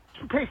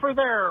 to pay for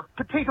their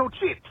potato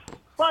chips,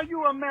 while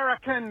you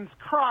Americans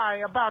cry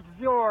about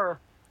your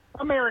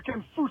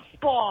American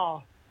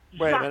football.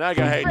 Wait a minute, I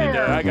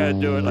gotta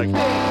do it like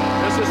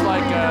this is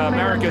like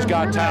America's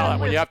Got Talent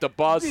when you have to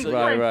buzz.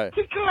 Right.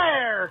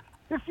 Declare,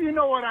 if you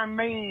know what I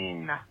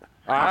mean.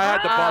 I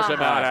had to buzz him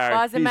out, Harry.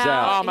 Buzz him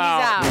out. I'm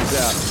out.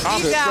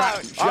 He's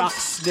out. Jacques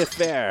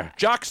Sniffer.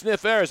 Jacques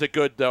Sniffer is a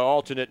good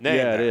alternate name.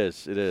 Yeah, there. it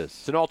is.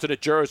 It's an alternate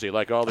jersey,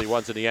 like all the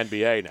ones in the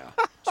NBA now.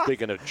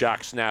 Speaking of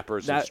Jock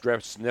Snappers and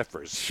strip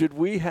sniffers. Should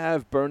we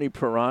have Bernie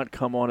Parent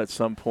come on at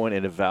some point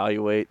and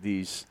evaluate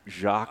these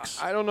Jacques?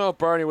 I don't know if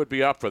Bernie would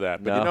be up for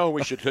that, but you know who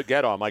we should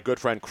get on? My good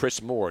friend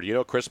Chris Moore. Do you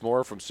know Chris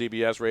Moore from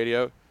CBS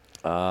Radio?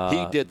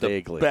 He did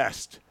the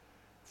best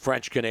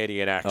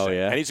French-Canadian accent. Oh,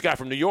 yeah? And he's a guy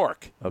from New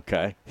York.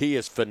 Okay. He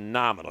is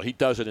phenomenal. He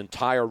does an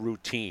entire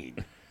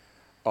routine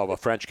of a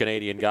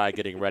French-Canadian guy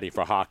getting ready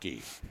for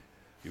hockey.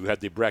 You had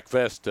the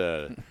breakfast,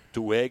 2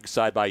 eggs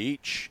side by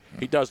each.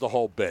 He does the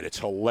whole bit. It's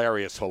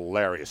hilarious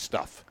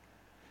stuff.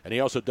 And he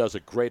also does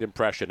a great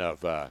impression of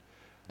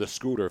the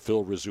scooter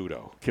Phil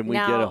Rizzuto. Can we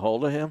get a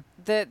hold of him?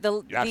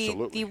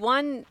 Absolutely. The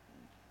one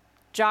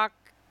Jacques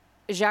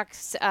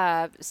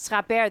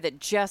Strapper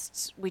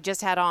that we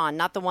just had on,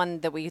 not the one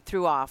that we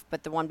threw off,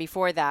 but the one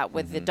before that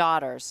with the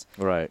daughters.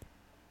 Right.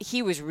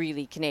 He was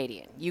really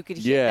Canadian. You could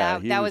hear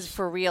that was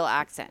for real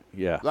accent.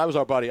 Yeah. That was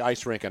our buddy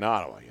Ice Rink in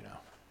Ottawa, you know.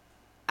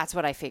 That's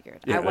what I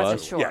figured. Yeah, I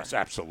wasn't sure. Yes,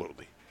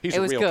 absolutely. He's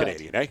a real good.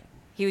 Canadian, eh?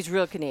 He was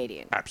real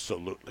Canadian.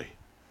 Absolutely.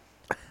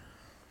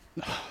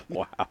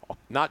 Wow.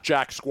 Not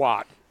Jack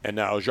Squat and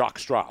now Jacques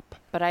Strop.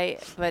 But I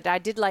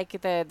did like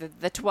the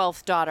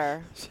 12th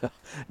daughter.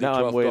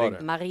 Now I'm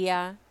waiting.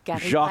 Maria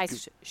Jacques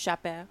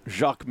Chaper.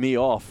 Jacques me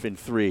off in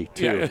 3,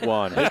 2,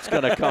 1. It's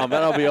going to come.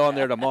 That'll be on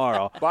there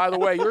tomorrow. By the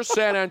way, your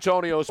San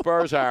Antonio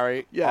Spurs,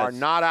 Harry, are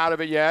not out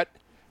of it yet.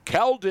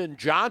 Keldon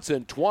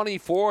Johnson,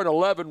 24 and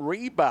 11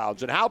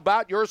 rebounds. And how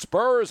about your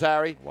Spurs,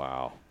 Harry?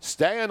 Wow.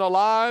 Staying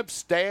alive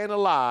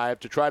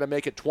to try to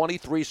make it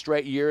 23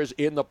 straight years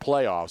in the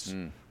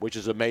playoffs, which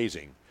is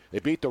amazing. They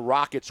beat the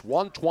Rockets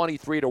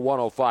 123 to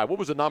 105. What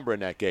was the number in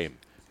that game,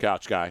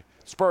 Couch Guy?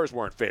 Spurs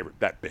weren't favored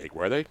that big,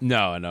 were they?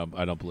 No, I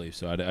don't believe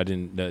so. I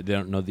didn't. They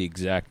don't know the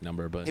exact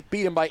number, but it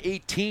beat them by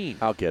 18.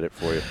 I'll get it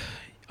for you.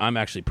 I'm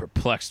actually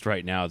perplexed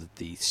right now that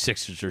the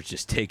Sixers are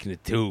just taking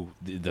it to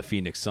the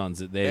Phoenix Suns.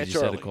 That they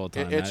just had to call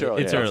time. It's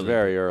early. It's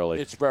very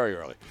early. It's very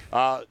early.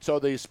 So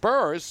the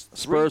Spurs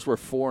were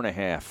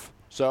 4.5.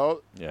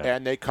 So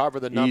and they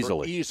cover the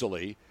number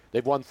easily.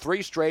 They've won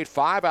 3 straight,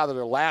 5 out of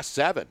their last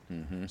 7.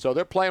 Mm-hmm. So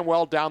they're playing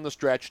well down the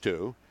stretch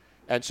too.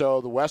 And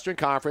so the Western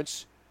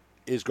Conference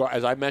is,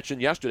 as I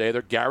mentioned yesterday,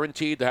 they're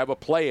guaranteed to have a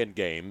play-in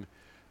game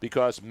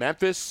because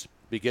Memphis,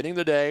 beginning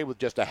the day with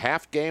just a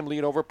half-game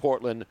lead over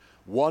Portland,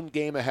 1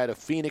 game ahead of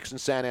Phoenix and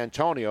San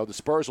Antonio. The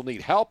Spurs will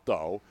need help,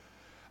 though,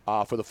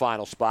 for the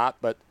final spot,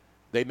 but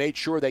they made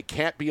sure they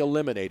can't be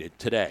eliminated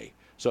today.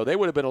 So they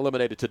would have been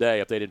eliminated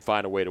today if they didn't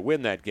find a way to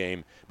win that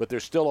game, but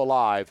they're still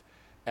alive.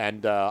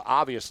 And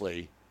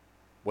obviously,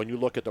 when you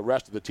look at the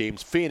rest of the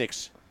teams,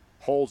 Phoenix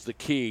holds the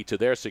key to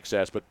their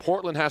success, but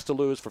Portland has to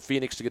lose for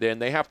Phoenix to get in.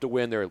 They have to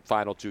win their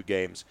final 2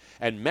 games,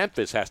 and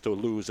Memphis has to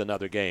lose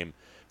another game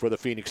for the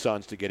Phoenix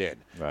Suns to get in.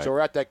 Right. So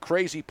we're at that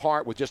crazy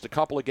part with just a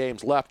couple of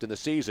games left in the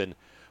season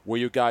where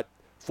you've got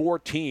 4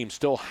 teams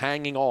still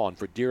hanging on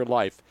for dear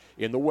life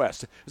in the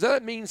West. So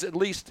that means at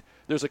least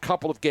there's a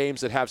couple of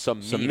games that have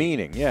some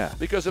meaning, yeah.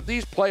 Because if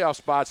these playoff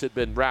spots had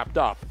been wrapped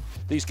up,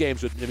 these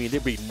games would,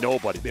 there'd be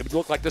nobody. They would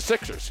look like the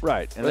Sixers.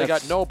 Right. And they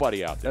got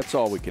nobody out there. That's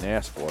all we can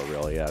ask for,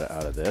 really, out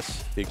of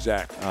this.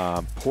 Exactly.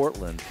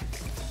 Portland,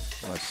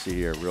 let's see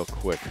here real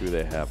quick who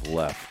they have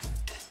left.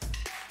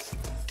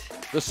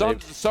 The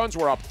Suns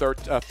were up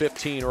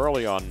 15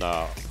 early on.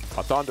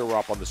 Thunder were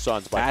up on the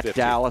Suns by 15. At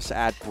Dallas,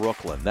 at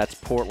Brooklyn. That's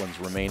Portland's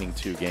remaining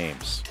 2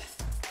 games.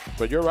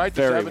 But you're right.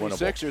 The Very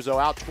 76ers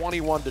are out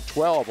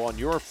 21-12 on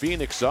your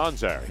Phoenix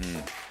Suns, Harry.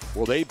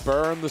 Will they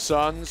burn the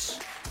Suns?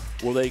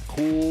 Will they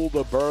cool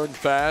the burn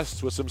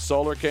fast with some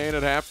solar cane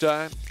at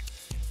halftime?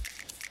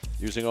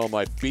 Using all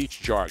my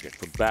beach jargon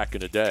from back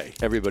in the day.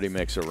 Everybody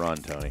makes a run,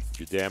 Tony.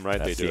 You're damn right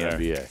That's they do. That's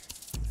the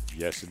NBA.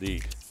 Yes,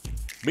 indeed.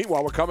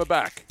 Meanwhile, we're coming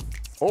back.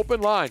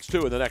 Open lines,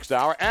 too, in the next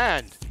hour.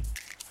 And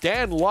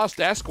Dan Lust,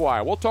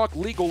 Esquire. We'll talk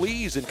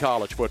legalese in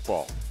college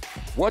football.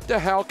 What the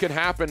hell can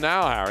happen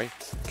now, Harry?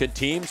 Can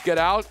teams get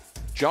out,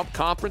 jump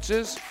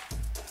conferences?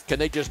 Can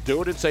they just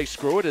do it and say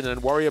screw it and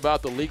then worry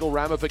about the legal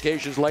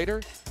ramifications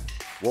later?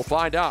 We'll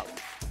find out.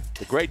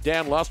 The great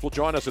Dan Lust will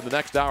join us in the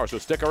next hour, so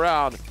stick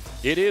around.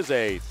 It is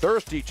a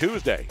Thirsty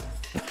Tuesday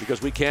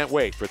because we can't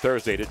wait for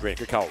Thursday to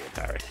drink a cold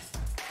one, Harry.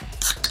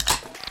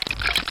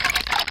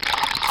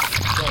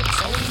 The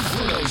Tony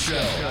Bruno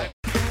Show.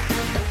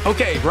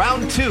 Okay,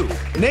 round 2.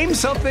 Name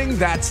something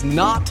that's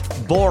not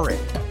boring.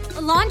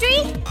 A laundry?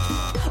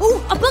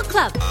 Ooh, a book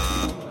club.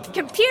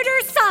 Computer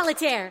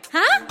solitaire,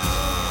 huh?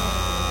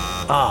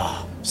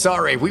 Ah,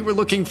 sorry, we were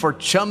looking for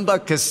Chumba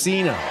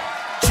Casino.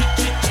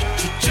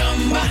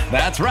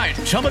 That's right.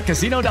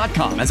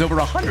 ChumbaCasino.com has over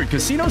 100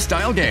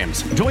 casino-style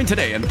games. Join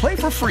today and play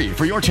for free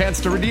for your chance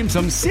to redeem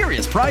some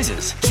serious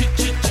prizes.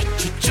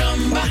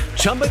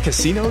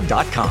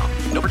 ChumbaCasino.com.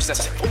 No purchase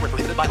necessary. Void where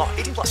prohibited by law.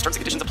 18 plus. Terms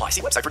and conditions apply.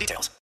 See website for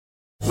details.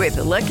 With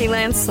the Lucky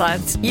Land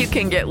Slots, you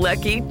can get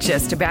lucky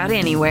just about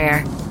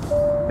anywhere.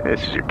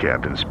 This is your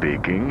captain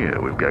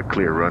speaking. We've got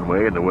clear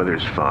runway and the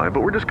weather's fine,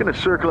 but we're just going to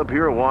circle up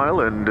here a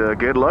while and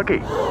get lucky.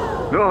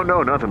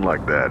 No, nothing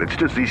like that. It's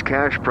just these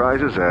cash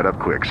prizes add up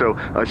quick. So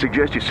I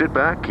suggest you sit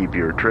back, keep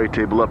your tray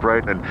table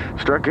upright, and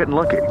start getting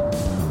lucky.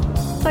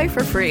 Play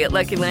for free at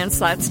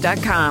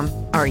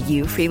LuckyLandSlots.com. Are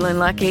you feeling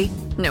lucky?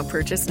 No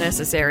purchase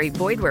necessary.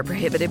 Void where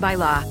prohibited by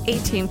law.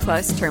 18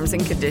 plus terms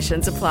and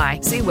conditions apply.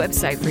 See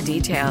website for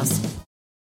details.